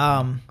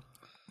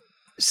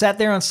 Sat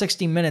there on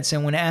 60 Minutes,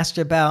 and when asked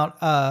about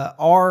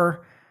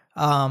our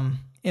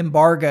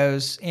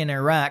embargoes in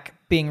Iraq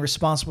being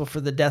responsible for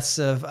the deaths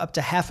of up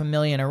to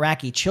 500,000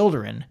 Iraqi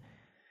children,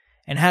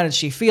 and how did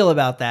she feel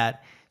about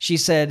that? She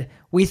said,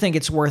 "We think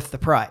it's worth the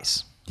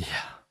price." Yeah.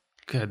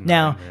 Good.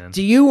 Now,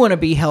 do you want to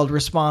be held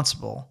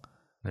responsible?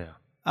 Yeah.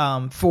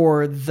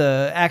 For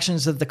the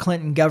actions of the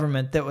Clinton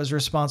government that was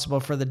responsible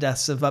for the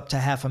deaths of up to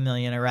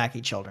 500,000 Iraqi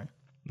children?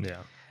 Yeah.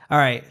 All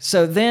right.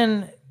 So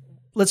then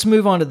let's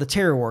move on to the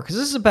terror war, because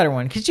this is a better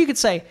one. Because you could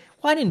say,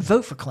 well, I didn't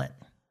vote for Clinton.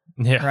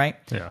 Yeah. Right?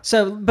 Yeah.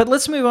 So, but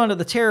let's move on to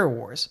the terror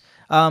wars.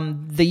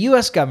 The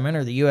U.S. government,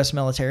 or the U.S.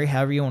 military,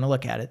 however you want to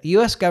look at it, the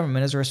U.S.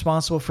 government is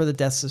responsible for the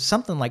deaths of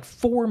something like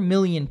 4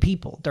 million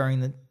people during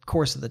the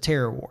course of the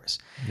terror wars,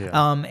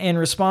 and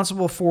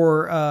responsible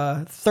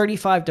for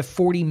 35 to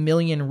 40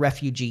 million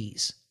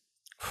refugees.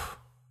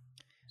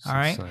 All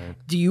right. Insane.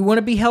 Do you want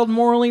to be held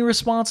morally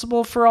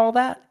responsible for all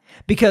that?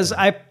 Because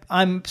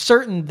I'm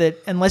certain that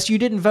unless you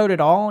didn't vote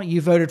at all, you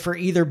voted for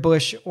either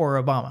Bush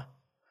or Obama.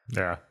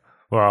 Yeah.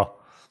 Well,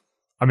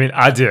 I mean,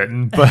 I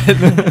didn't, but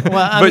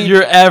I mean,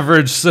 your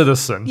average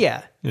citizen,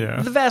 yeah,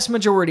 yeah, the vast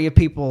majority of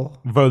people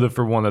voted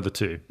for one of the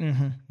two,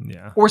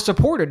 yeah, or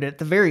supported at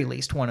the very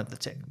least one of the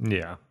two.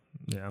 yeah,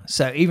 yeah.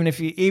 So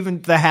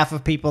even the half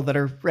of people that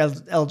are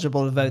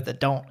eligible to vote that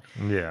don't,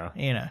 Yeah,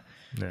 yeah.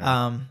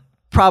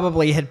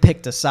 Probably had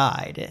picked a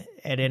side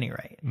at any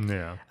rate.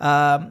 Yeah,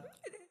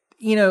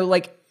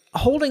 Like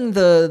holding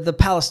the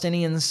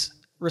Palestinians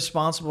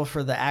responsible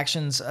for the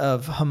actions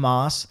of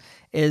Hamas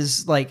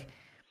is like.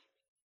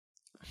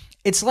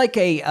 It's like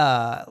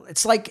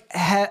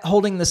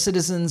holding the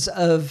citizens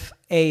of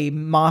a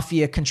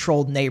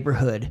mafia-controlled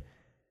neighborhood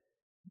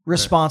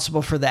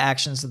responsible for the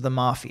actions of the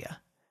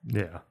mafia.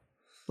 yeah,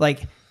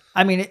 Like,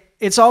 I mean,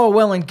 it's all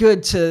well and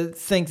good to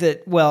think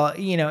that,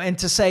 and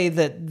to say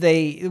that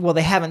they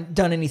haven't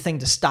done anything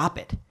to stop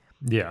it.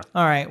 yeah.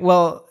 All right.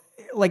 Well,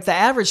 like the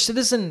average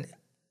citizen,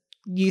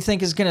 you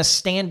think is going to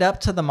stand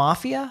up to the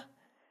mafia?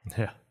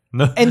 Yeah.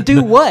 No. And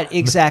do what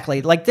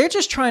exactly? Like they're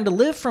just trying to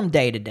live from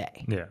day to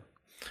day. Yeah.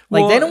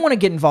 Like, they don't want to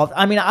get involved.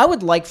 I mean, I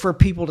would like for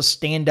people to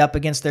stand up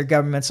against their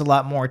governments a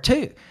lot more,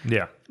 too.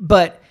 Yeah.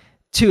 But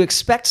to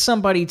expect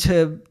somebody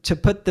to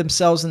put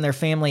themselves and their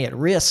family at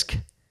risk,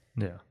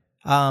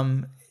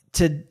 to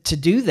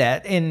do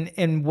that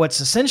in what's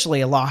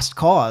essentially a lost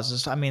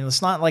cause, I mean,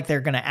 it's not like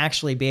they're going to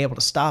actually be able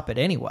to stop it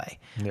anyway,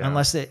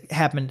 unless it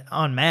happened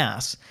en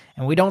masse.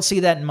 And we don't see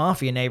that in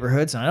mafia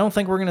neighborhoods, and I don't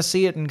think we're going to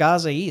see it in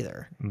Gaza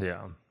either.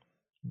 Yeah.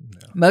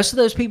 Most of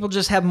those people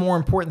just have more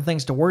important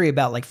things to worry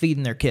about, like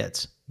feeding their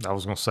kids. I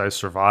was going to say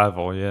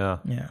survival, yeah.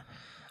 Yeah.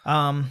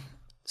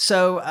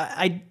 So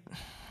I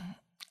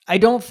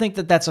don't think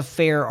that that's a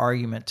fair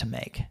argument to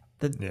make.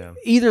 That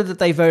either that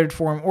they voted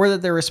for him or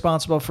that they're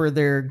responsible for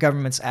their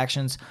government's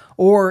actions,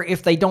 or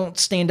if they don't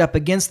stand up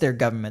against their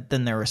government,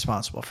 then they're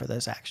responsible for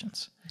those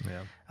actions.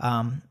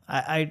 Yeah.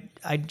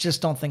 I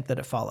just don't think that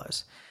it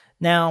follows.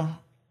 Now,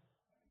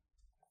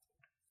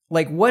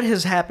 like what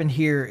has happened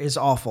here is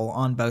awful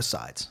on both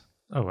sides.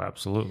 Oh,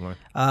 absolutely.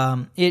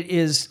 It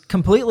is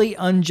completely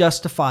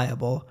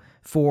unjustifiable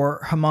for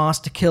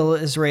Hamas to kill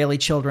Israeli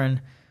children,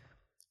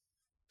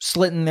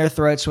 slitting their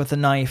throats with a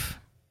knife,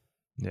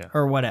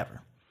 or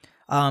whatever.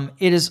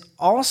 It is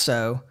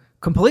also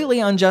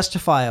completely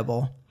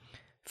unjustifiable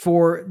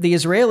for the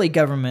Israeli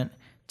government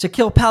to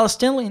kill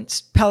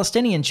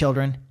Palestinian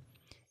children,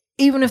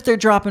 even if they're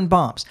dropping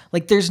bombs.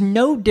 Like, there's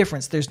no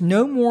difference. There's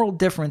no moral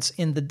difference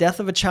in the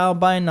death of a child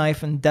by a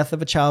knife and death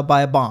of a child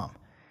by a bomb.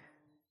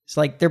 It's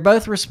like they're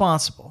both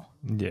responsible.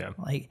 Yeah.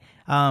 Like,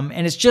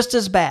 and it's just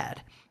as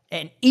bad.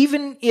 And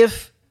even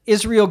if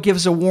Israel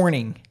gives a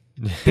warning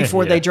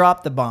before they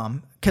drop the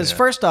bomb, because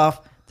first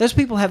off, those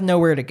people have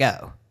nowhere to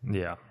go.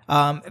 Yeah.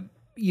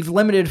 You've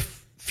limited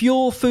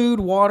fuel,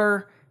 food,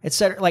 water,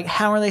 etc. Like,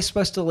 how are they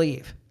supposed to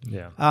leave?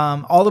 Yeah.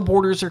 All the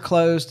borders are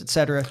closed,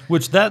 etc.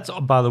 Which that's,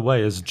 by the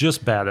way, is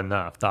just bad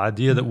enough. The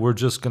idea that we're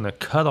just going to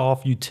cut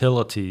off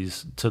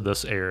utilities to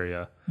this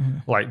area,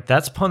 like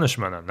that's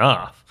punishment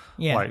enough.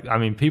 Yeah. Like, I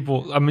mean,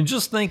 people,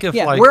 just think if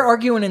we're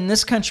arguing in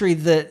this country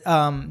that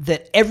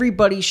that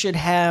everybody should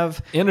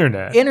have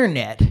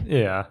internet.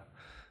 Yeah.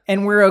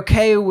 And we're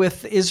okay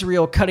with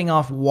Israel cutting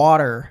off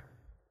water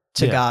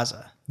to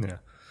Gaza. Yeah.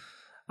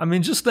 I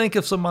mean, just think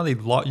if somebody,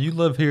 you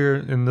live here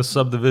in this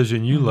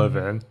subdivision you live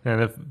in,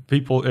 and if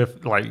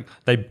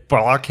they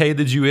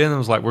blockaded you in and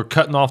was like, we're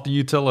cutting off the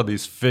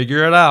utilities,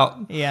 figure it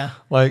out. Yeah.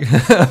 Like,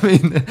 I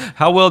mean,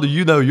 how well do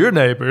you know your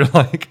neighbor?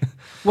 Like,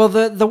 well,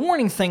 the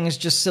warning thing is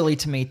just silly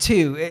to me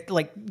too. It,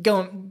 like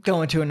going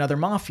to another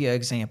mafia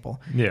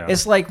example. Yeah.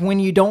 It's like when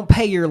you don't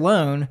pay your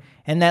loan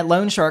and that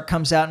loan shark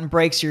comes out and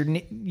breaks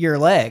your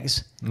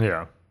legs.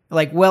 Yeah.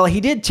 Like, well,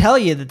 he did tell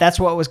you that that's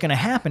what was going to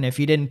happen if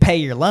you didn't pay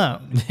your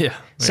loan. Yeah.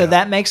 So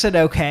that makes it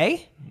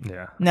okay?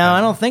 Yeah. No,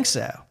 I don't think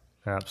so.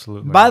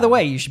 Absolutely. By the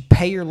way, you should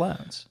pay your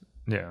loans.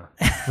 Yeah.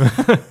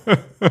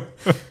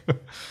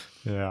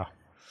 Yeah.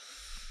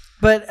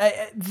 But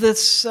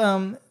there's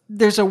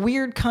a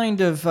weird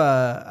kind of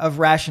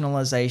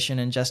rationalization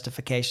and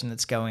justification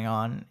that's going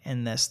on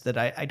in this that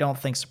I don't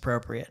think is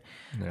appropriate.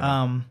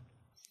 Yeah.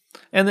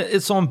 And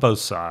it's on both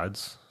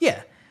sides.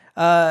 Yeah.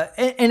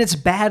 And it's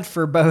bad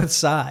for both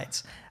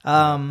sides.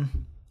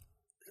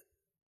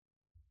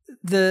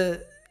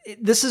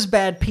 This is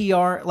bad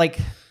PR. Like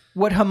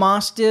what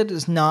Hamas did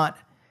does not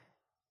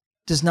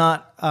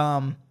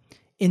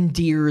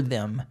endear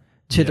them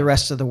to the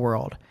rest of the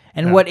world,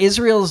 and what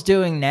Israel is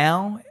doing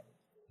now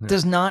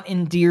does not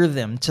endear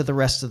them to the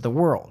rest of the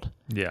world.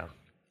 Yeah,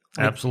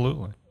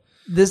 absolutely.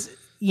 This,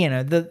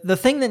 the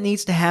thing that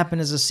needs to happen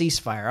is a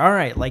ceasefire. All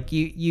right, like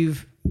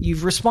you've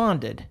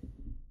responded.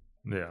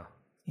 Yeah.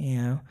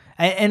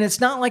 And it's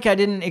not like I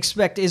didn't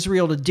expect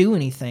Israel to do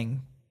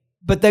anything,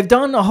 but they've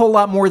done a whole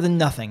lot more than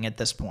nothing at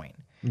this point.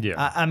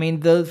 Yeah. I mean,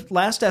 the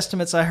last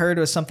estimates I heard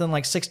was something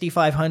like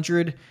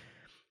 6,500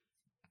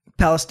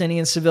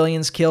 Palestinian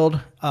civilians killed,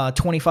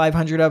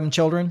 2,500 of them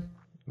children.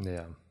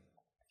 Yeah.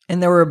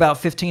 And there were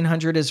about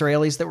 1,500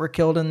 Israelis that were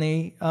killed in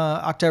the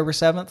October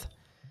 7th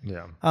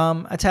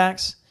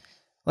attacks.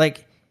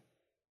 Like,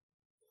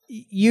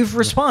 you've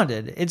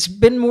responded. It's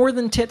been more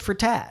than tit for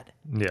tat.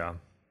 Yeah.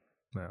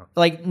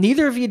 Like,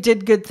 neither of you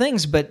did good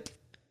things, but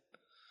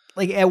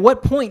like, at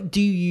what point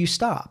do you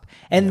stop?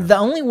 And the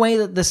only way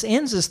that this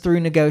ends is through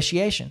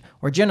negotiation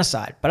or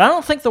genocide. But I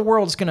don't think the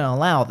world's going to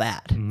allow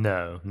that.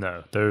 No.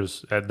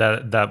 There's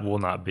that will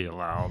not be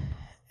allowed.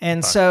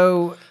 And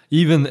so,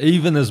 even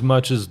as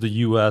much as the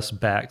U.S.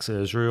 backs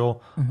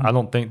Israel, I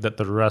don't think that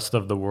the rest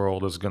of the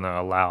world is going to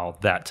allow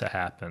that to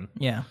happen.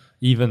 Yeah.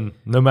 Even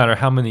no matter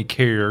how many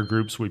carrier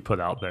groups we put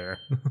out there.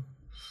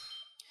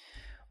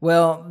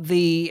 Well,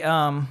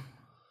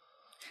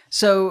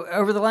 so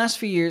over the last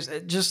few years,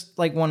 just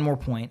like one more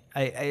point,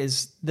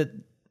 is that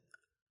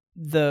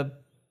the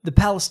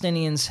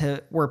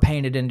Palestinians were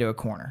painted into a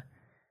corner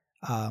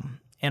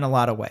in a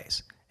lot of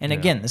ways. And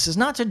again, this is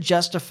not to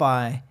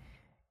justify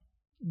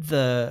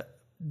the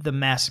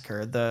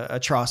massacre, the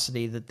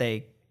atrocity that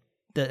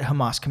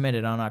Hamas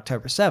committed on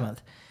October 7th.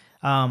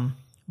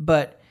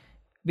 But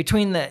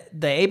between the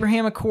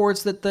Abraham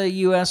Accords that the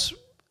U.S.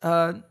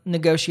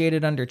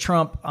 Negotiated under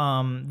Trump,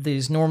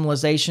 these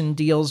normalization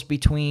deals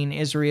between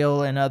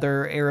Israel and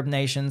other Arab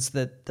nations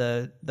that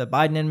the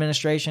Biden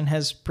administration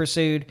has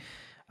pursued,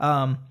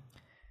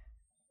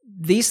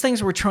 these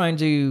things were trying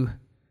to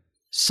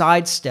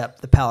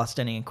sidestep the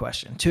Palestinian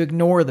question, to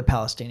ignore the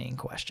Palestinian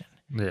question.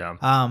 Yeah.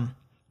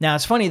 Now,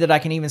 it's funny that I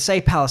can even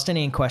say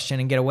Palestinian question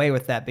and get away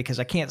with that because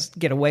I can't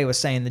get away with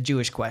saying the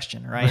Jewish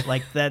question, right?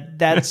 Like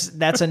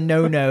that's a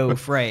no-no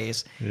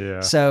phrase.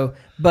 Yeah. So,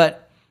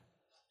 but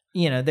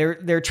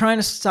they're trying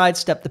to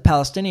sidestep the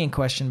Palestinian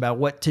question about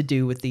what to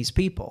do with these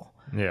people.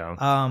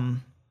 Yeah.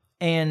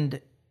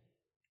 And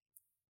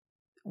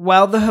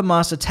while the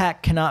Hamas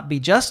attack cannot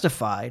be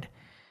justified,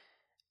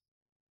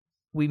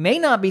 we may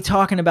not be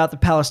talking about the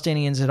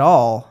Palestinians at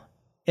all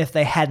if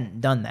they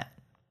hadn't done that.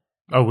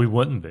 Oh, we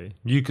wouldn't be.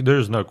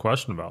 There's no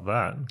question about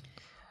that.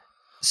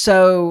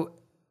 So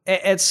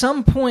at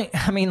some point,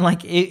 I mean,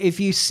 like if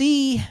you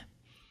see,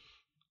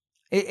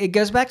 it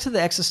goes back to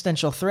the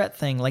existential threat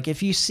thing. Like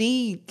if you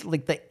see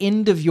like the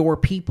end of your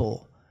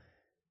people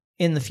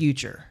in the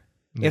future,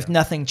 if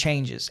nothing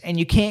changes and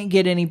you can't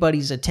get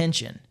anybody's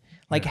attention,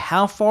 like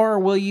how far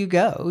will you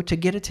go to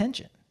get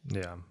attention?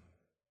 Yeah.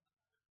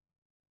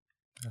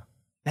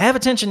 They have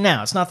attention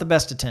now. It's not the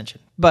best attention,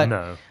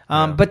 but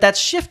but that's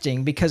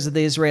shifting because of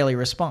the Israeli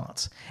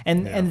response,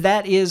 and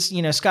that is,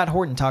 Scott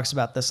Horton talks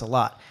about this a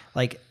lot.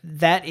 Like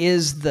that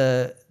is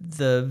the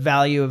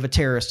value of a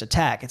terrorist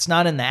attack. It's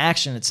not in the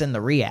action; it's in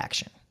the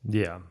reaction.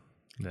 Yeah.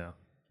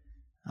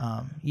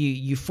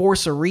 You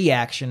force a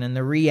reaction, and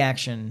the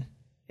reaction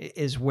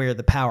is where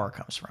the power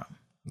comes from.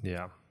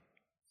 Yeah.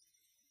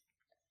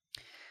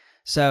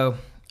 So,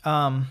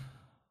 I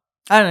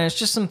don't know. It's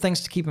just some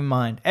things to keep in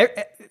mind.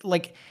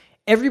 Like.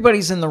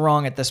 Everybody's in the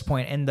wrong at this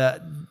point, and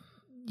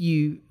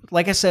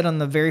like I said on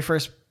the very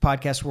first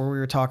podcast where we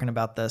were talking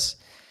about this,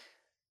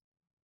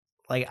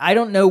 like I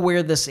don't know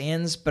where this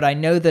ends, but I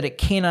know that it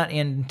cannot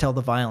end until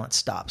the violence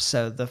stops.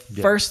 So the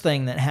first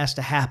thing that has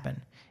to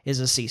happen is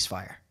a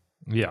ceasefire.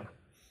 Yeah.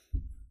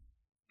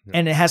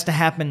 And it has to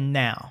happen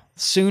now,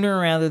 sooner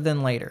rather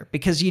than later,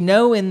 because in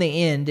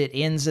the end it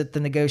ends at the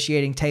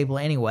negotiating table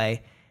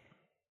anyway.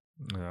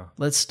 Yeah.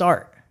 Let's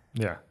start.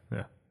 Yeah.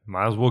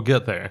 Might as well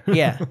get there.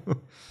 Yeah.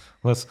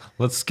 Let's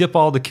skip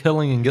all the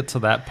killing and get to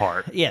that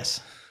part.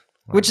 Yes.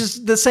 Right. Which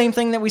is the same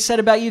thing that we said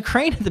about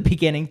Ukraine at the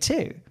beginning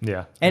too.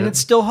 Yeah. And it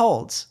still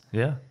holds.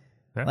 Yeah.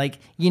 Like,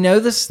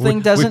 this thing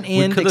doesn't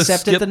end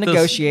except at the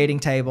negotiating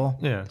table.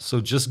 Yeah.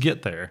 So just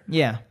get there.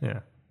 Yeah.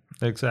 Yeah.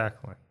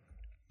 Exactly.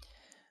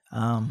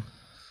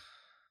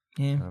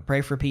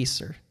 Pray for peace,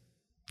 sir.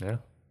 Yeah.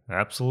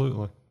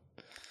 Absolutely.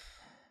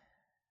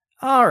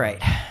 All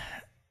right.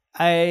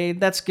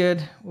 That's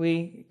good.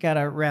 We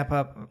gotta wrap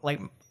up. Like,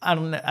 I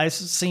don't know. I've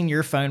seen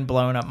your phone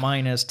blowing up.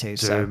 Mine is too.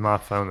 Dude, my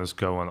phone is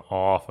going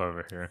off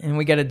over here. And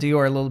we got to do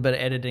our little bit of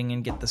editing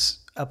and get this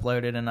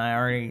uploaded. And I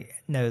already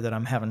know that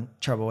I'm having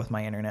trouble with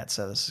my internet,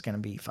 so this is going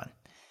to be fun.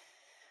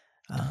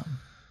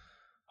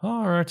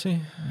 All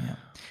righty. Yeah.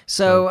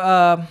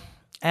 So,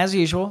 as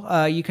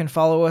usual, you can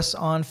follow us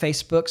on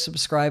Facebook,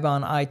 subscribe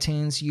on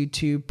iTunes,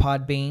 YouTube,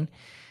 Podbean,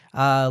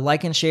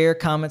 like and share,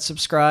 comment,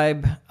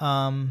 subscribe.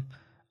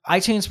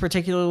 iTunes,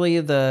 particularly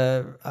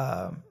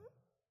the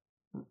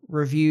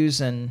reviews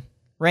and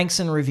ranks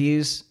and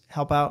reviews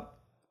help out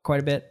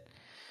quite a bit.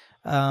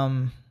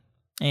 And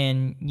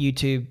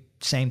YouTube,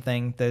 same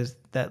thing.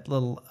 That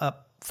little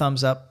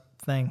thumbs up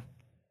thing.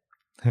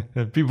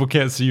 People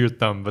can't see your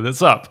thumb, but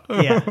it's up.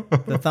 Yeah,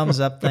 the thumbs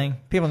up thing.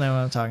 People know what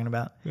I'm talking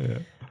about. Yeah.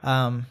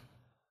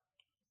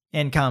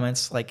 And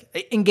comments,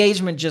 like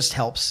engagement just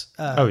helps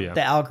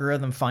the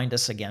algorithm find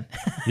us again.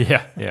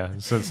 Yeah,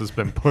 since it's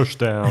been pushed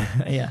down.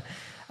 Yeah.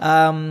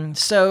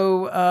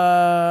 So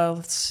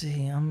let's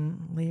see.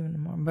 I'm leaving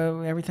tomorrow,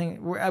 but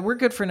everything we're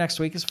good for next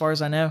week, as far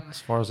as I know. As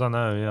far as I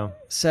know, yeah.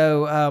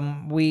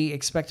 So we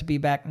expect to be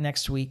back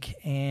next week,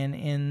 and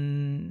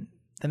in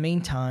the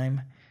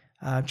meantime,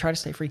 try to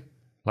stay free.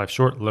 Life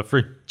short, live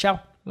free. Ciao.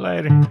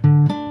 Later.